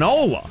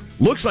granola.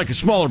 Looks like a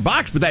smaller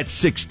box, but that's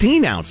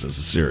 16 ounces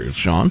of cereal,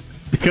 Sean.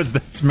 Because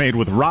that's made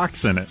with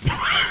rocks in it.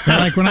 Yeah,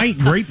 like when I eat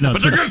Grape Nuts.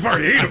 But they're good for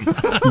you. Eat them.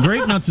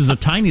 Grape Nuts is a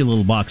tiny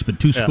little box, but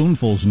 2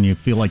 spoonfuls and you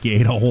feel like you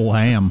ate a whole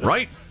ham.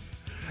 Right.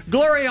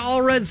 Gloria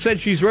Allred said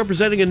she's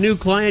representing a new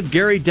client,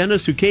 Gary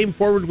Dennis, who came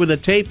forward with a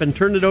tape and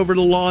turned it over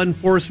to law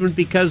enforcement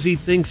because he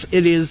thinks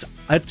it is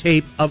a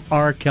tape of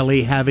R.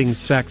 Kelly having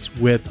sex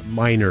with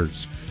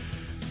minors.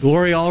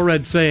 Gloria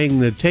Allred saying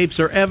the tapes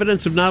are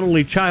evidence of not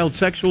only child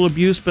sexual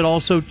abuse, but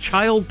also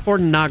child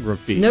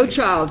pornography. No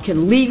child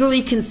can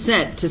legally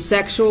consent to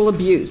sexual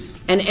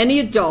abuse, and any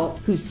adult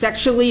who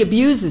sexually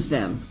abuses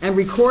them and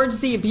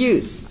records the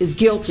abuse is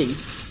guilty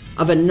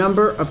of a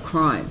number of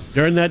crimes.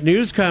 During that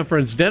news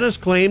conference, Dennis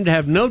claimed to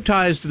have no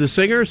ties to the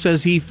singer,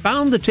 says he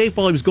found the tape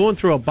while he was going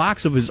through a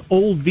box of his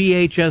old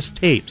VHS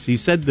tapes. He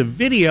said the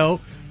video,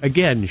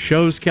 again,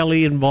 shows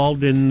Kelly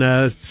involved in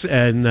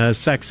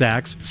sex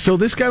acts. So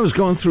this guy was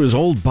going through his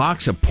old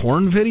box of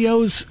porn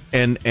videos,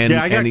 and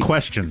I got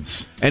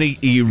questions. And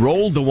he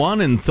rolled the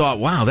one and thought,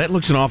 wow, that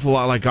looks an awful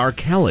lot like R.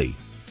 Kelly.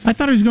 I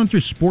thought he was going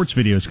through sports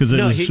videos because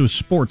it was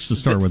sports to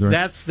start with,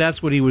 right?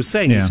 That's what he was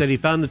saying. Yeah. He said he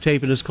found the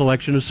tape in his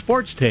collection of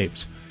sports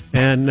tapes.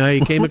 And he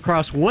came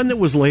across one that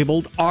was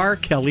labeled R.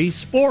 Kelly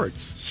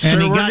Sports.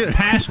 And he got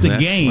past the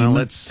game. Well,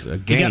 that's a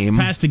game. He got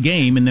past a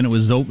game, and then it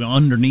was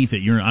underneath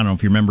it. I don't know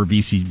if you remember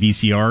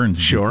VCR and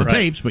the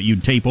tapes, but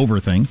you'd tape over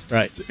things.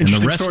 Right. And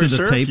the rest of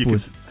the tape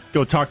was...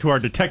 Go talk to our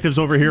detectives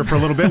over here for a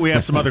little bit. We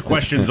have some other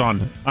questions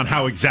on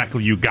how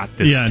exactly you got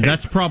this tape.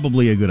 That's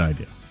probably a good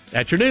idea.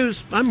 That's your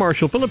news. I'm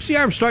Marshall Phillips, the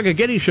Armstrong and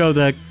Getty Show,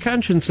 the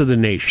conscience of the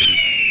nation.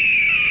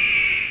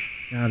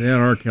 God, that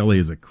R. Kelly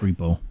is a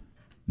creepo.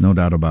 No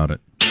doubt about it.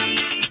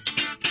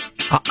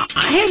 I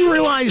hadn't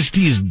realized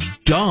he's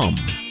dumb,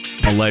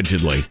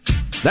 allegedly.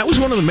 That was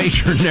one of the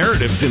major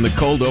narratives in the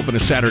cold open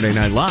of Saturday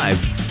Night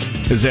Live,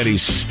 is that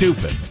he's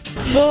stupid.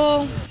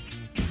 Whoa,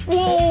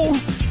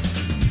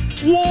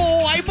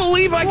 I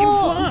believe I can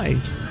fly.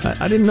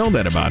 I didn't know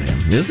that about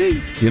him. Is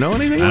he? Do you know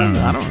anything?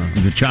 I don't know.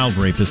 He's a child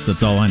rapist,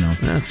 that's all I know.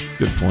 That's a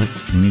good point.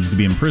 He needs to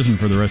be in prison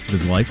for the rest of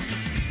his life.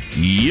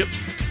 Yep.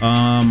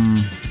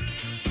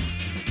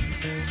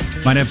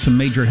 Might have some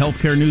major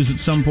healthcare news at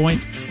some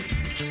point.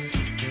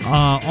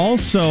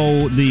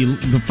 Also, the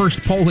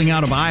first polling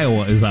out of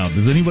Iowa is out.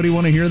 Does anybody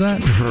want to hear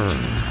that?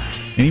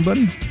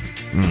 Anybody?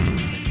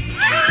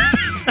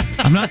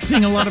 I'm not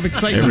seeing a lot of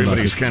excitement.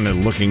 Everybody's kind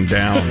of looking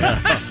down.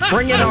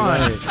 Bring it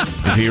on.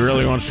 If he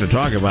really wants to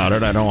talk about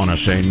it, I don't want to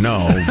say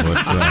no,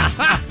 but...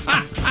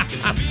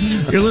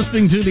 You're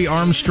listening to the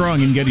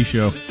Armstrong and Getty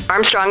Show.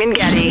 Armstrong and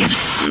Getty.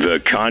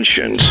 The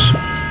conscience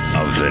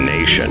of the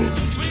nation.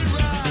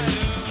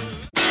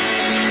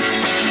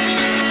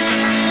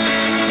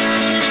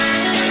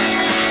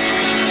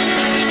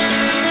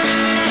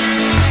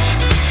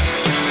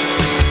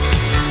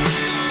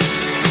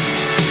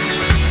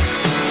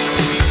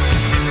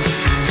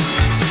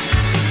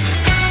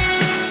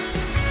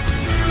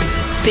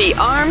 The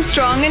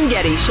Armstrong and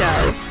Getty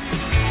Show.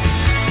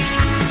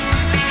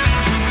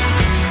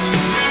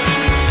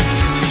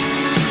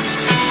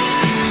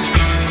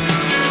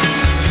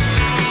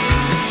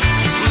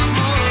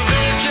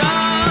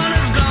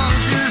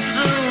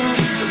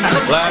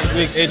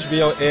 week,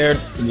 HBO aired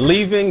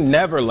Leaving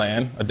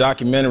Neverland, a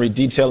documentary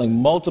detailing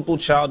multiple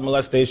child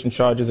molestation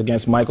charges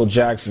against Michael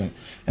Jackson.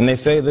 And they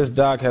say this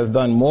doc has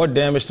done more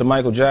damage to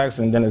Michael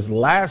Jackson than his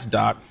last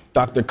doc,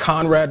 Dr.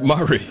 Conrad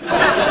Murray.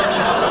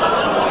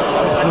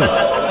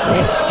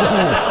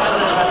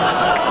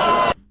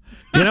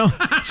 You know,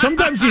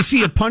 sometimes you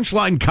see a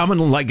punchline coming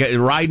like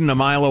riding a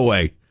mile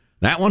away.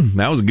 That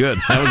was good.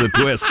 That was a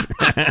twist.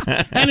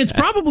 And it's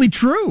probably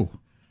true.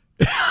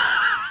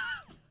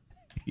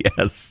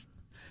 Yes.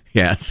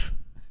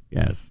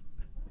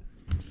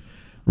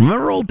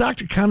 Remember old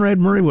Dr. Conrad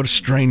Murray? What a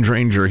strange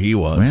ranger he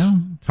was.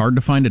 Well, it's hard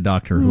to find a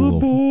doctor who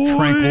will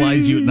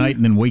tranquilize you at night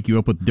and then wake you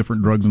up with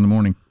different drugs in the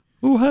morning.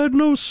 Who had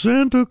no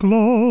Santa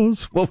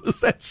Claus. What was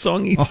that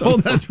song he sang? Oh,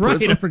 that's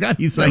right. I forgot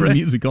he sang the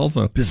music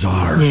also.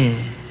 Bizarre.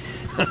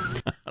 Yes.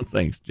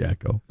 Thanks,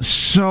 Jacko.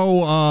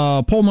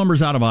 So, poll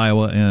numbers out of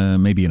Iowa,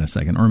 maybe in a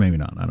second, or maybe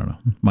not. I don't know.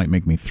 Might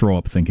make me throw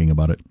up thinking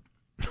about it.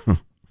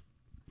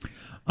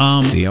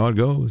 See how it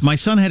goes. My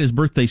son had his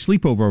birthday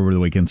sleepover over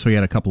the weekend, so he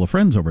had a couple of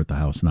friends over at the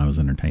house, and I was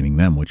entertaining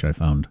them, which I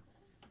found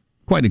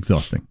quite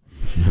exhausting.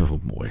 Oh,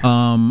 boy.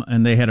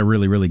 And they had a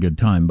really, really good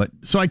time.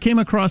 So I came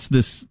across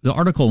the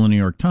article in the New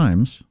York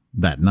Times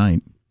that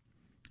night,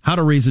 How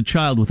to Raise a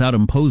Child Without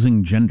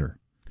Imposing Gender.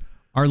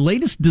 Our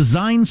latest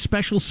design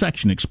special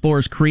section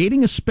explores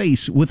creating a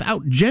space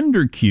without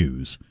gender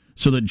cues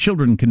so that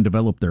children can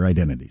develop their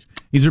identities.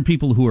 These are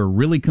people who are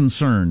really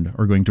concerned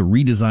are going to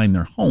redesign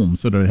their home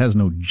so that it has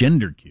no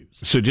gender cues.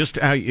 So just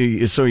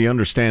so you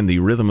understand the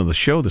rhythm of the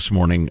show this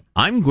morning,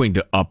 I'm going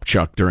to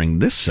upchuck during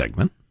this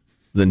segment.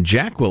 Then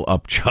Jack will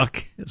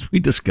upchuck as we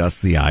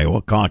discuss the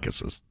Iowa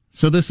caucuses.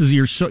 So this is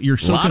you're so a lot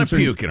concerned, of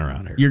puking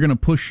around here. You're going to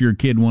push your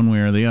kid one way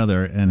or the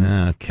other, and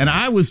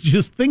I was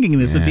just thinking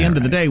this at the end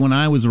of the day when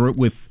I was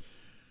with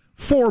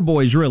 4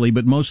 boys, really,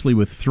 but mostly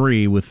with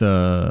 3, with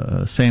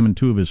Sam and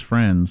 2 of his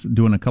friends,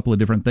 doing a couple of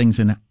different things,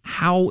 and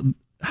how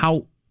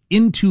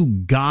into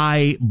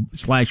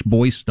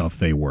guy/boy stuff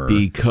they were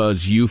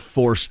because you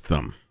forced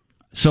them.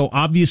 So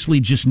obviously,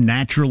 just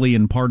naturally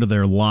in part of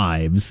their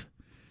lives.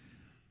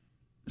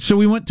 So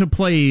we went to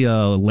play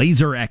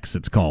Laser X,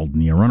 it's called,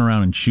 and you run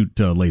around and shoot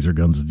laser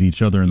guns at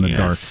each other in the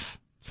dark. It's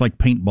like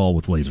paintball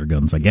with laser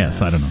guns, I guess.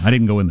 Yes. I don't know. I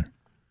didn't go in there.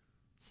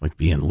 It's like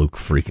being Luke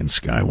freaking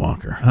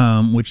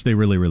Skywalker. Which they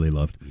really, really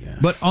loved. Yes.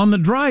 But on the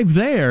drive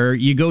there,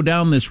 you go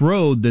down this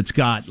road that's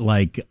got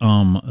like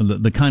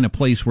the kind of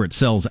place where it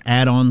sells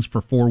add-ons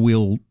for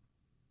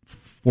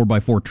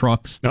 4x4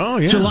 trucks. Oh,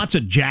 yeah. So lots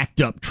of jacked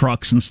up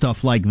trucks and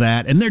stuff like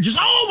that. And they're just,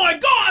 oh my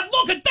God,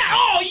 look at that.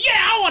 Oh,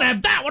 yeah, I want to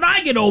have that when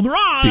I get older.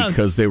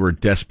 Because they were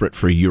desperate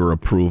for your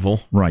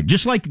approval. Right.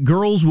 Just like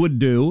girls would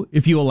do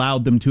if you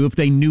allowed them to, if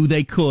they knew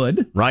they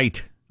could.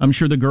 Right. I'm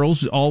sure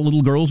all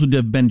little girls would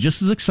have been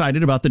just as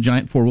excited about the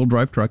giant 4-wheel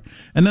drive truck.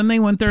 And then they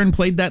went there and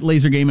played that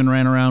laser game and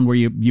ran around where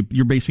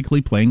you're basically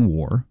playing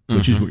war,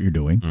 which is what you're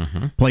doing.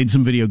 Mm-hmm. Played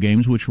some video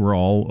games, which were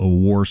all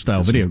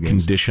war-style video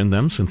games. Conditioned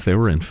them since they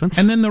were infants.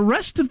 And then the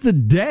rest of the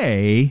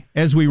day,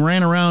 as we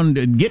ran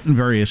around getting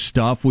various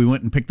stuff, we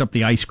went and picked up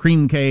the ice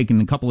cream cake and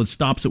a couple of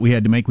stops that we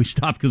had to make. We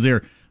stopped because they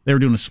were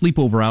doing a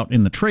sleepover out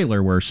in the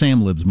trailer where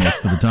Sam lives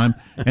most of the time.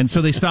 And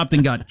so they stopped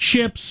and got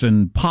chips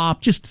and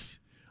pop,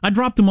 I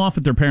dropped them off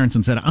at their parents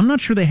and said, I'm not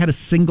sure they had a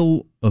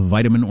single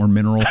vitamin or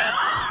mineral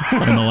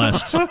in the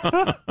last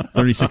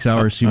 36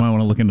 hours, so you might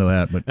want to look into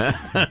that.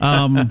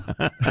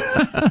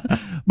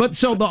 But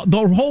so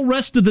the whole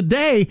rest of the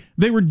day,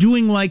 they were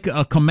doing like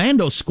a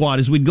commando squad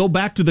as we'd go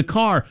back to the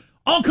car.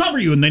 I'll cover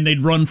you. And then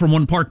they'd run from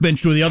one park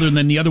bench to the other, and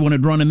then the other one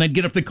would run, and they'd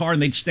get up the car,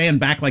 and they'd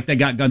stand back like they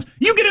got guns.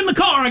 You get in the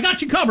car, I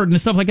got you covered,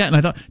 and stuff like that. And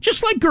I thought,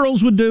 just like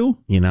girls would do.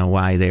 You know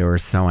why they were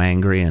so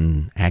angry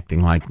and acting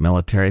like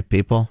military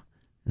people?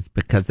 It's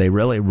because they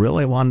really,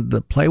 really wanted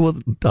to play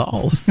with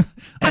dolls,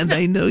 and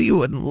they knew you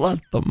wouldn't let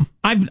them.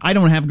 I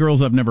don't have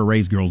girls. I've never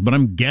raised girls, but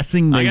I'm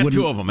guessing they wouldn't. I got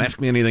 2 of them.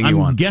 Ask me anything you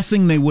want. I'm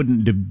guessing they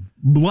wouldn't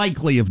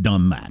likely have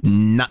done that.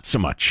 Not so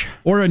much.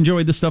 Or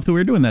enjoyed the stuff that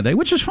we were doing that day,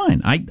 which is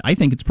fine. I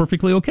think it's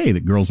perfectly okay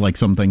that girls like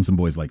some things and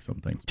boys like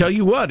some things. Tell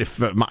you what,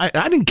 if I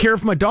didn't care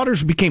if my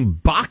daughters became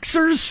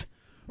boxers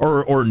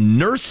or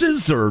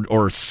nurses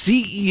or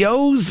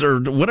CEOs or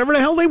whatever the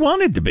hell they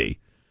wanted to be.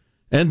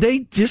 And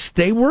they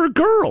were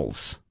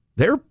girls.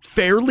 They're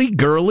fairly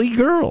girly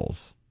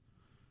girls.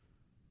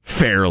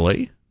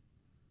 Fairly.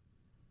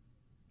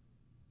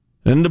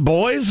 And the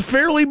boy's a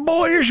fairly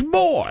boyish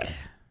boy.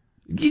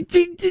 And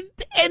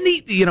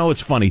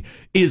it's funny,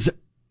 is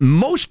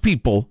most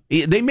people,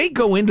 they may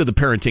go into the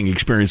parenting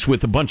experience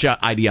with a bunch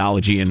of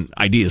ideology and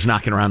ideas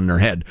knocking around in their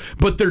head,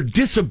 but they're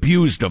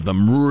disabused of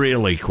them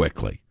really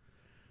quickly.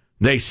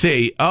 They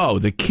say, oh,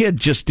 the kid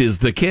just is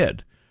the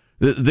kid.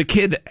 The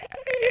kid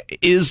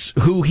is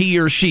who he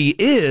or she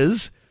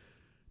is.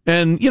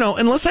 And,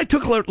 unless I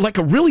took like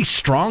a really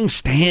strong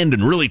stand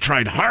and really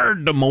tried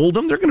hard to mold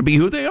them, they're going to be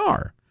who they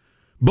are.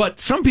 But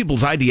some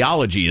people's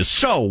ideology is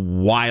so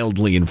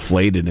wildly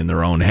inflated in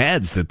their own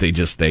heads that they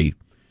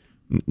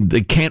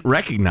can't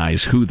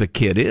recognize who the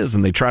kid is,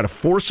 and they try to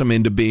force them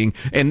into being,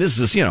 and this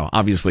is,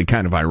 obviously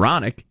kind of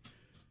ironic,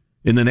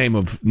 In the name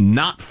of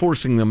not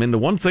forcing them into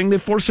one thing, they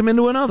force them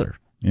into another.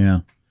 Yeah.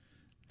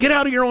 Get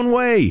out of your own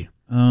way.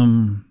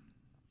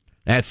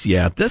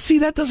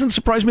 That doesn't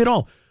surprise me at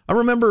all. I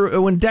remember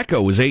when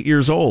Deco was 8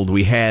 years old,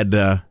 we had,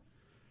 I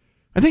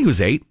think it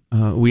was 8,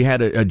 we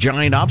had a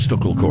giant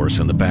obstacle course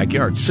in the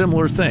backyard.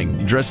 Similar thing.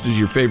 You dressed as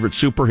your favorite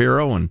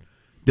superhero and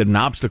did an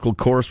obstacle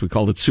course. We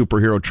called it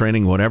superhero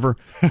training, whatever.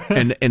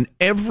 and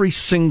every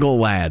single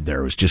lad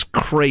there was just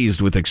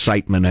crazed with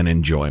excitement and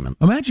enjoyment.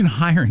 Imagine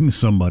hiring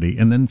somebody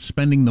and then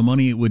spending the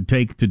money it would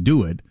take to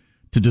do it,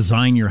 to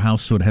design your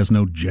house so it has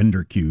no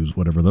gender cues,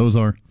 whatever those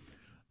are.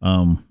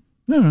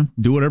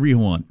 Do whatever you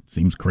want.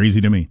 Seems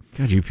crazy to me.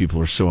 God, you people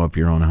are so up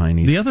your own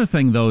heinies. The other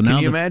thing, though, now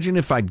can you imagine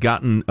if I'd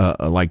gotten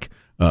a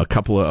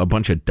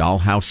bunch of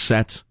dollhouse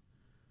sets?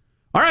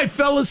 All right,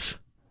 fellas,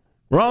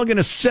 we're all going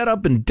to set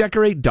up and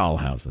decorate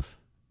dollhouses.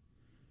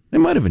 They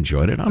might have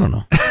enjoyed it. I don't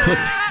know.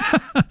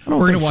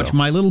 We're going to watch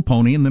My Little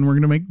Pony, and then we're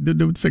going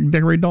to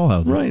decorate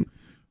dollhouses. Right.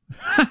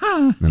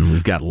 And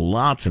we've got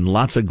lots and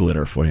lots of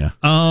glitter for you.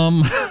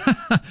 And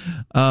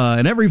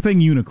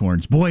everything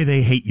unicorns. Boy,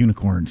 they hate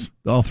unicorns.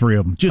 All three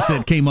of them. Just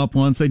that came up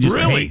once. They just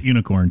hate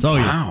unicorns. Oh,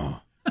 yeah.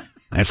 Wow.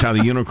 That's how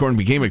the unicorn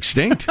became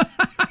extinct?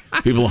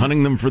 People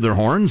hunting them for their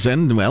horns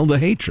and, well, the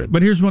hatred.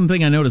 But here's one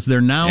thing I noticed.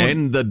 They're now...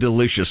 And the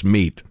delicious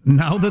meat.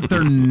 Now that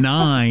they're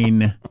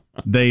 9,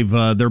 they've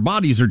their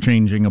bodies are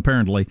changing,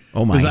 apparently.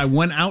 Oh, my. Because I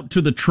went out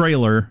to the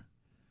trailer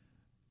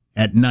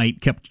at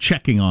night, kept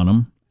checking on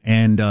them,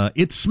 and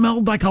it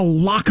smelled like a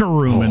locker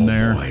room in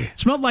there. Boy. It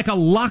smelled like a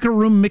locker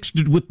room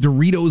mixed with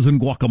Doritos and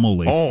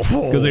guacamole.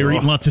 Because they were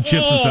eating lots of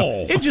chips and stuff.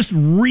 It just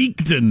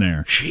reeked in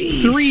there.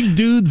 Jeez. 3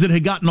 dudes that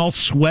had gotten all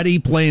sweaty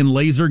playing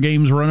laser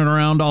games, running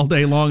around all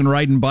day long and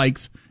riding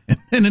bikes, and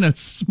then in a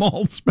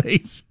small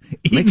space.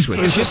 Mixed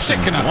with chips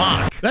and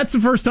guac. That's the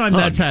first time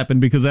that's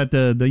happened because that,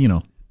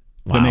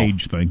 it's an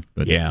age thing.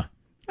 But yeah.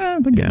 They're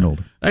getting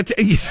older. It's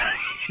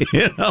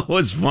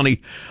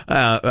funny.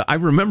 I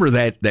remember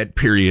that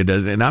period,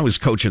 and I was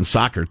coaching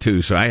soccer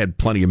too, so I had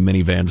plenty of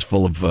minivans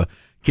full of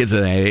kids of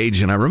that age,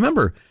 and I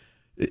remember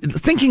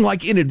thinking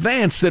like in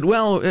advance that,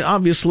 well,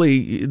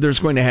 obviously there's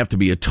going to have to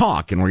be a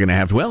talk, and we're going to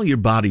have to, well, your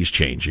body's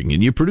changing,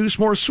 and you produce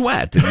more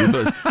sweat,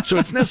 and so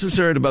it's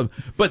necessary to,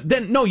 but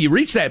then, no, you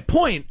reach that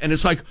point, and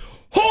it's like,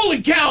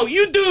 holy cow,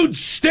 you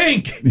dudes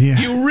stink. Yeah.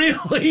 You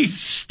really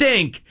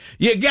stink.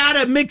 You got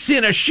to mix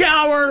in a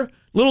shower,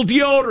 little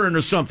deodorant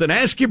or something.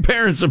 Ask your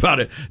parents about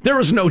it. There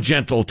was no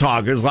gentle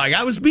talk. It was like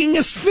I was being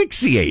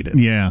asphyxiated.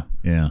 Yeah.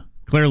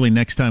 Clearly,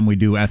 next time we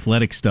do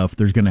athletic stuff,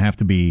 there's going to have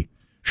to be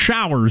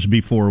showers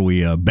before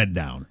we bed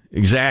down.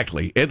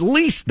 Exactly. At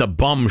least the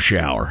bum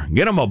shower.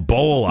 Get them a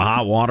bowl of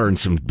hot water and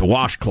some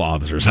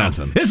washcloths or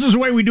something. This is the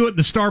way we do it in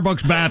the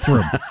Starbucks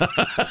bathroom.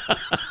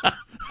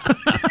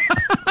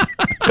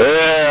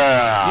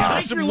 You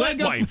hike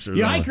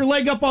your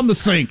leg up on the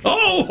sink.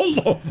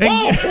 Oh,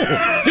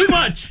 too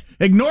much.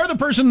 Ignore the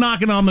person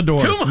knocking on the door.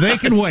 Too much. They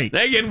can wait.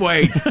 They can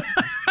wait.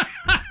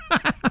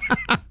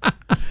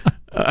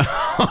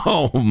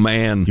 Oh,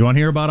 man. You want to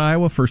hear about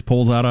Iowa? First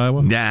polls out of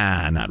Iowa?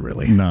 Nah, not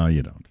really. No,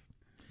 you don't.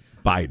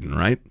 Biden,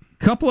 right?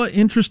 Couple of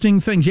interesting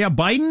things. Yeah,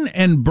 Biden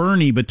and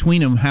Bernie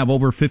between them have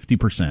over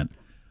 50%.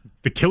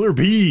 The killer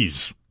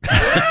bees.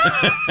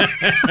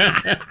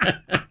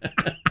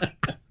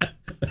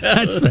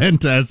 That's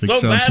fantastic. So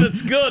Sean. bad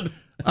it's good.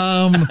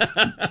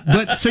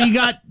 But so you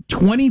got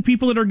 20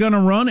 people that are going to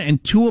run,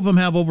 and 2 of them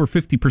have over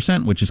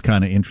 50%, which is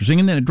kind of interesting.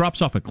 And then it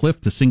drops off a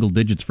cliff to single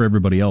digits for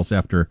everybody else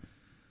after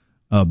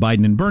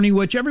Biden and Bernie,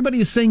 which everybody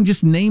is saying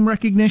just name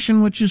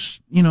recognition, which is,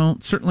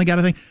 certainly got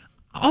a thing.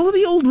 All of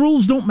the old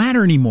rules don't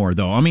matter anymore,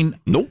 though. I mean,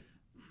 nope.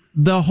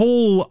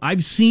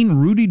 I've seen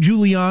Rudy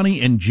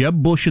Giuliani and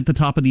Jeb Bush at the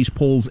top of these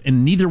polls,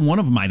 and neither one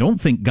of them, I don't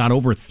think, got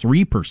over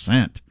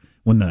 3%.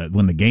 When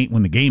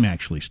the game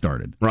actually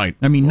started. Right.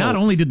 I mean, not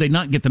only did they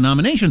not get the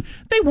nomination,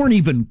 they weren't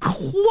even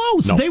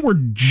close. No. They were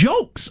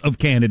jokes of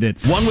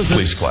candidates. One was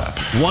Please clap.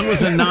 One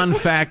was a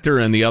non-factor,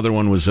 and the other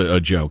one was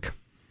a joke.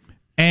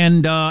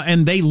 And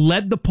they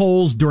led the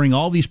polls during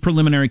all these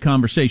preliminary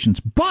conversations.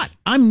 But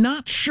I'm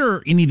not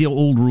sure any of the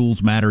old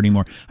rules matter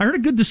anymore. I heard a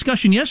good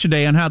discussion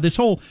yesterday on how this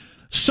whole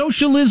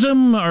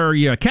socialism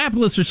or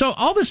capitalists or so,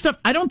 all this stuff,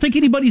 I don't think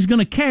anybody's going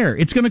to care.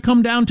 It's going to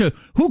come down to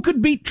who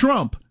could beat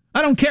Trump.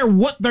 I don't care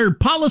what their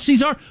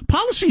policies are.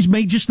 Policies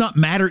may just not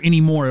matter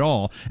anymore at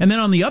all. And then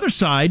on the other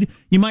side,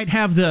 you might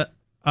have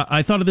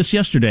I thought of this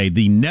yesterday,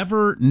 the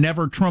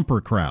never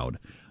Trumper crowd.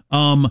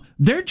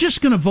 They're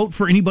just going to vote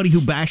for anybody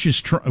who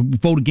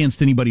vote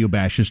against anybody who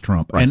bashes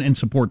Trump, right, and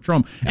support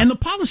Trump. Yeah. And the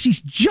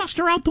policies just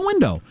are out the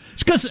window.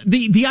 It's because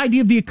the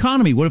idea of the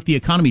economy, what if the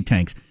economy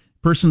tanks?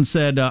 Person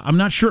said, I'm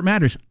not sure it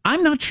matters.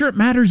 I'm not sure it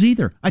matters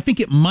either. I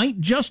think it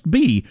might just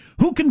be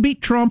who can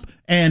beat Trump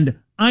and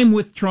I'm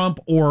with Trump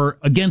or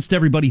against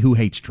everybody who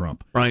hates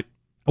Trump. Right.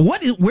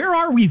 Where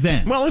are we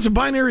then? Well, it's a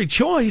binary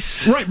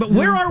choice. Right, but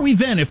where are we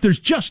then if there's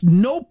just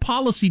no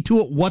policy to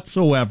it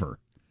whatsoever?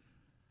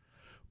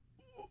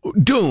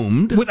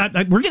 Doomed.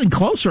 We're getting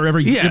closer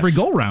every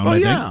go round.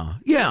 Oh,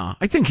 yeah.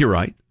 I think you're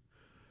right.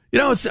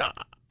 It's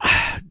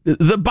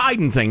the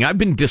Biden thing, I've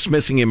been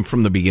dismissing him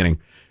from the beginning.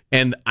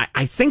 And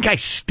I think I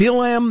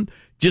still am,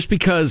 just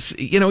because,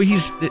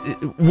 he's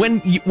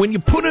when you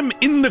put him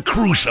in the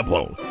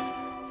crucible,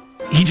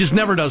 he just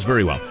never does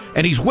very well.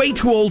 And he's way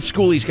too old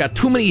school. He's got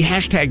too many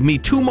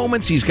 #MeToo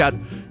moments. He's got,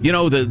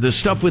 the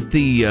stuff with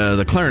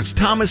the Clarence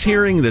Thomas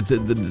hearing that's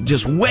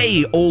just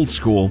way old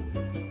school.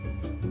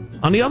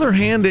 On the other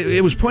hand,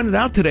 it was pointed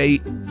out today,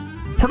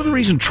 part of the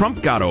reason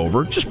Trump got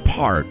over, just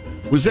part,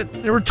 was that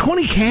there were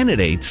 20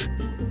 candidates,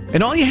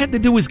 and all you had to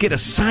do was get a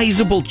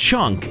sizable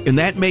chunk, and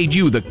that made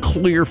you the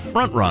clear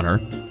front runner.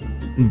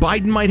 And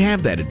Biden might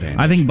have that advantage.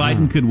 I think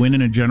Biden could win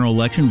in a general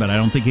election, but I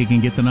don't think he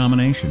can get the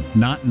nomination.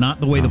 Not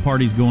the way the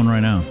party's going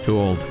right now. Too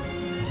old.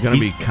 Going to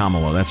be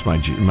Kamala. That's my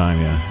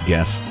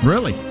guess.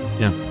 Really?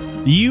 Yeah.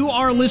 You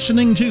are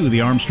listening to the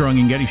Armstrong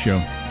and Getty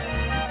Show.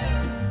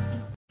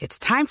 It's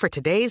time for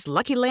today's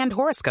Lucky Land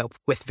horoscope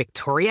with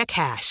Victoria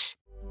Cash.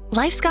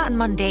 Life's gotten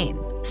mundane,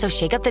 so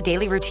shake up the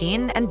daily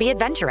routine and be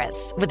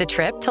adventurous with a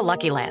trip to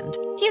Lucky Land.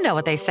 You know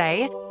what they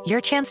say, your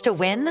chance to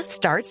win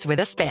starts with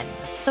a spin.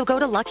 So go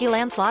to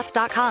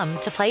LuckyLandSlots.com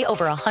to play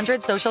over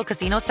 100 social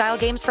casino-style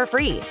games for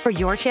free for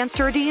your chance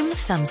to redeem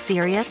some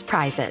serious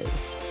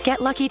prizes.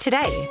 Get lucky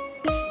today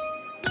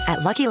at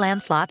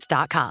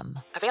LuckyLandSlots.com.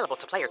 Available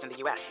to players in the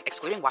U.S.,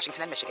 excluding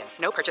Washington and Michigan.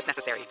 No purchase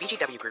necessary.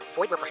 VGW Group.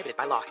 Void where prohibited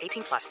by law.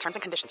 18+. Terms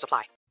and conditions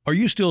apply. Are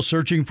you still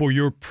searching for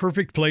your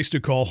perfect place to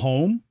call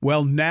home?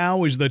 Well,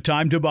 now is the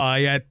time to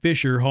buy at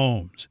Fisher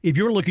Homes. If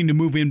you're looking to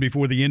move in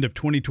before the end of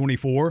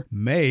 2024,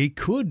 May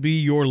could be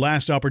your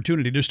last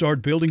opportunity to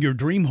start building your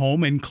dream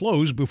home and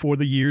close before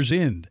the year's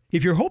end.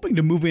 If you're hoping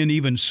to move in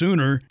even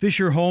sooner,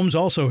 Fisher Homes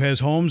also has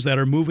homes that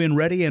are move-in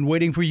ready and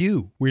waiting for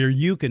you, where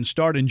you can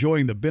start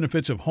enjoying the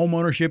benefits of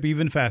homeownership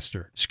even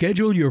faster.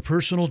 Schedule your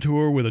personal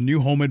tour with a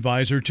new home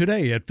advisor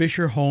today at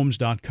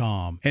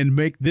FisherHomes.com and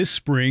make this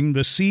spring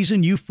the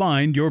season you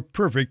find your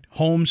perfect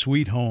home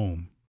sweet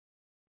home.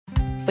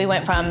 We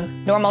went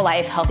from normal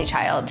life, healthy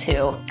child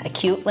to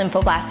acute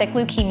lymphoblastic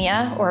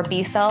leukemia, or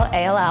B-cell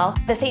ALL.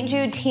 The St.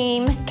 Jude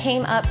team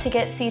came up to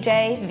get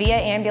CJ via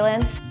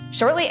ambulance.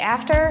 Shortly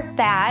after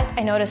that,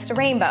 I noticed a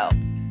rainbow.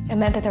 It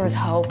meant that there was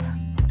hope.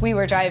 We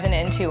were driving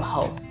into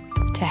hope.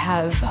 To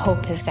have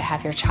hope is to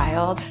have your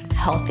child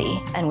healthy,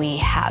 and we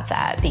have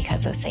that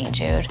because of St.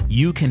 Jude.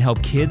 You can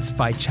help kids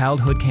fight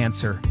childhood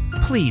cancer.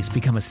 Please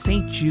become a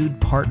St. Jude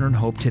Partner in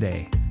Hope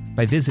today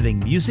by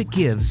visiting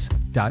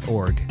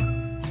musicgives.org.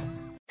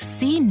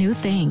 See new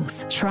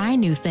things, try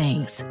new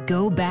things,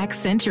 go back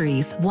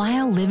centuries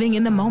while living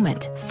in the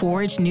moment,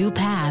 forge new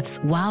paths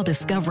while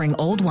discovering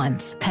old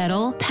ones,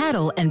 pedal,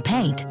 paddle, and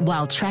paint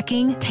while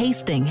trekking,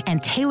 tasting,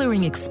 and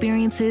tailoring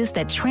experiences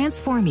that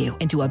transform you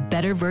into a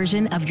better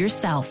version of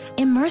yourself.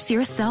 Immerse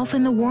yourself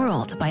in the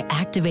world by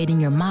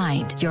activating your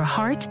mind, your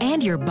heart,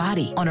 and your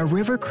body on a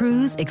river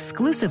cruise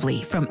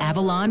exclusively from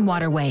Avalon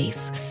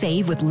Waterways.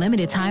 Save with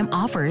limited time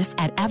offers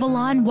at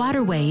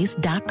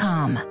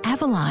AvalonWaterways.com.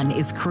 Avalon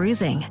is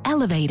cruising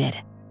elevated.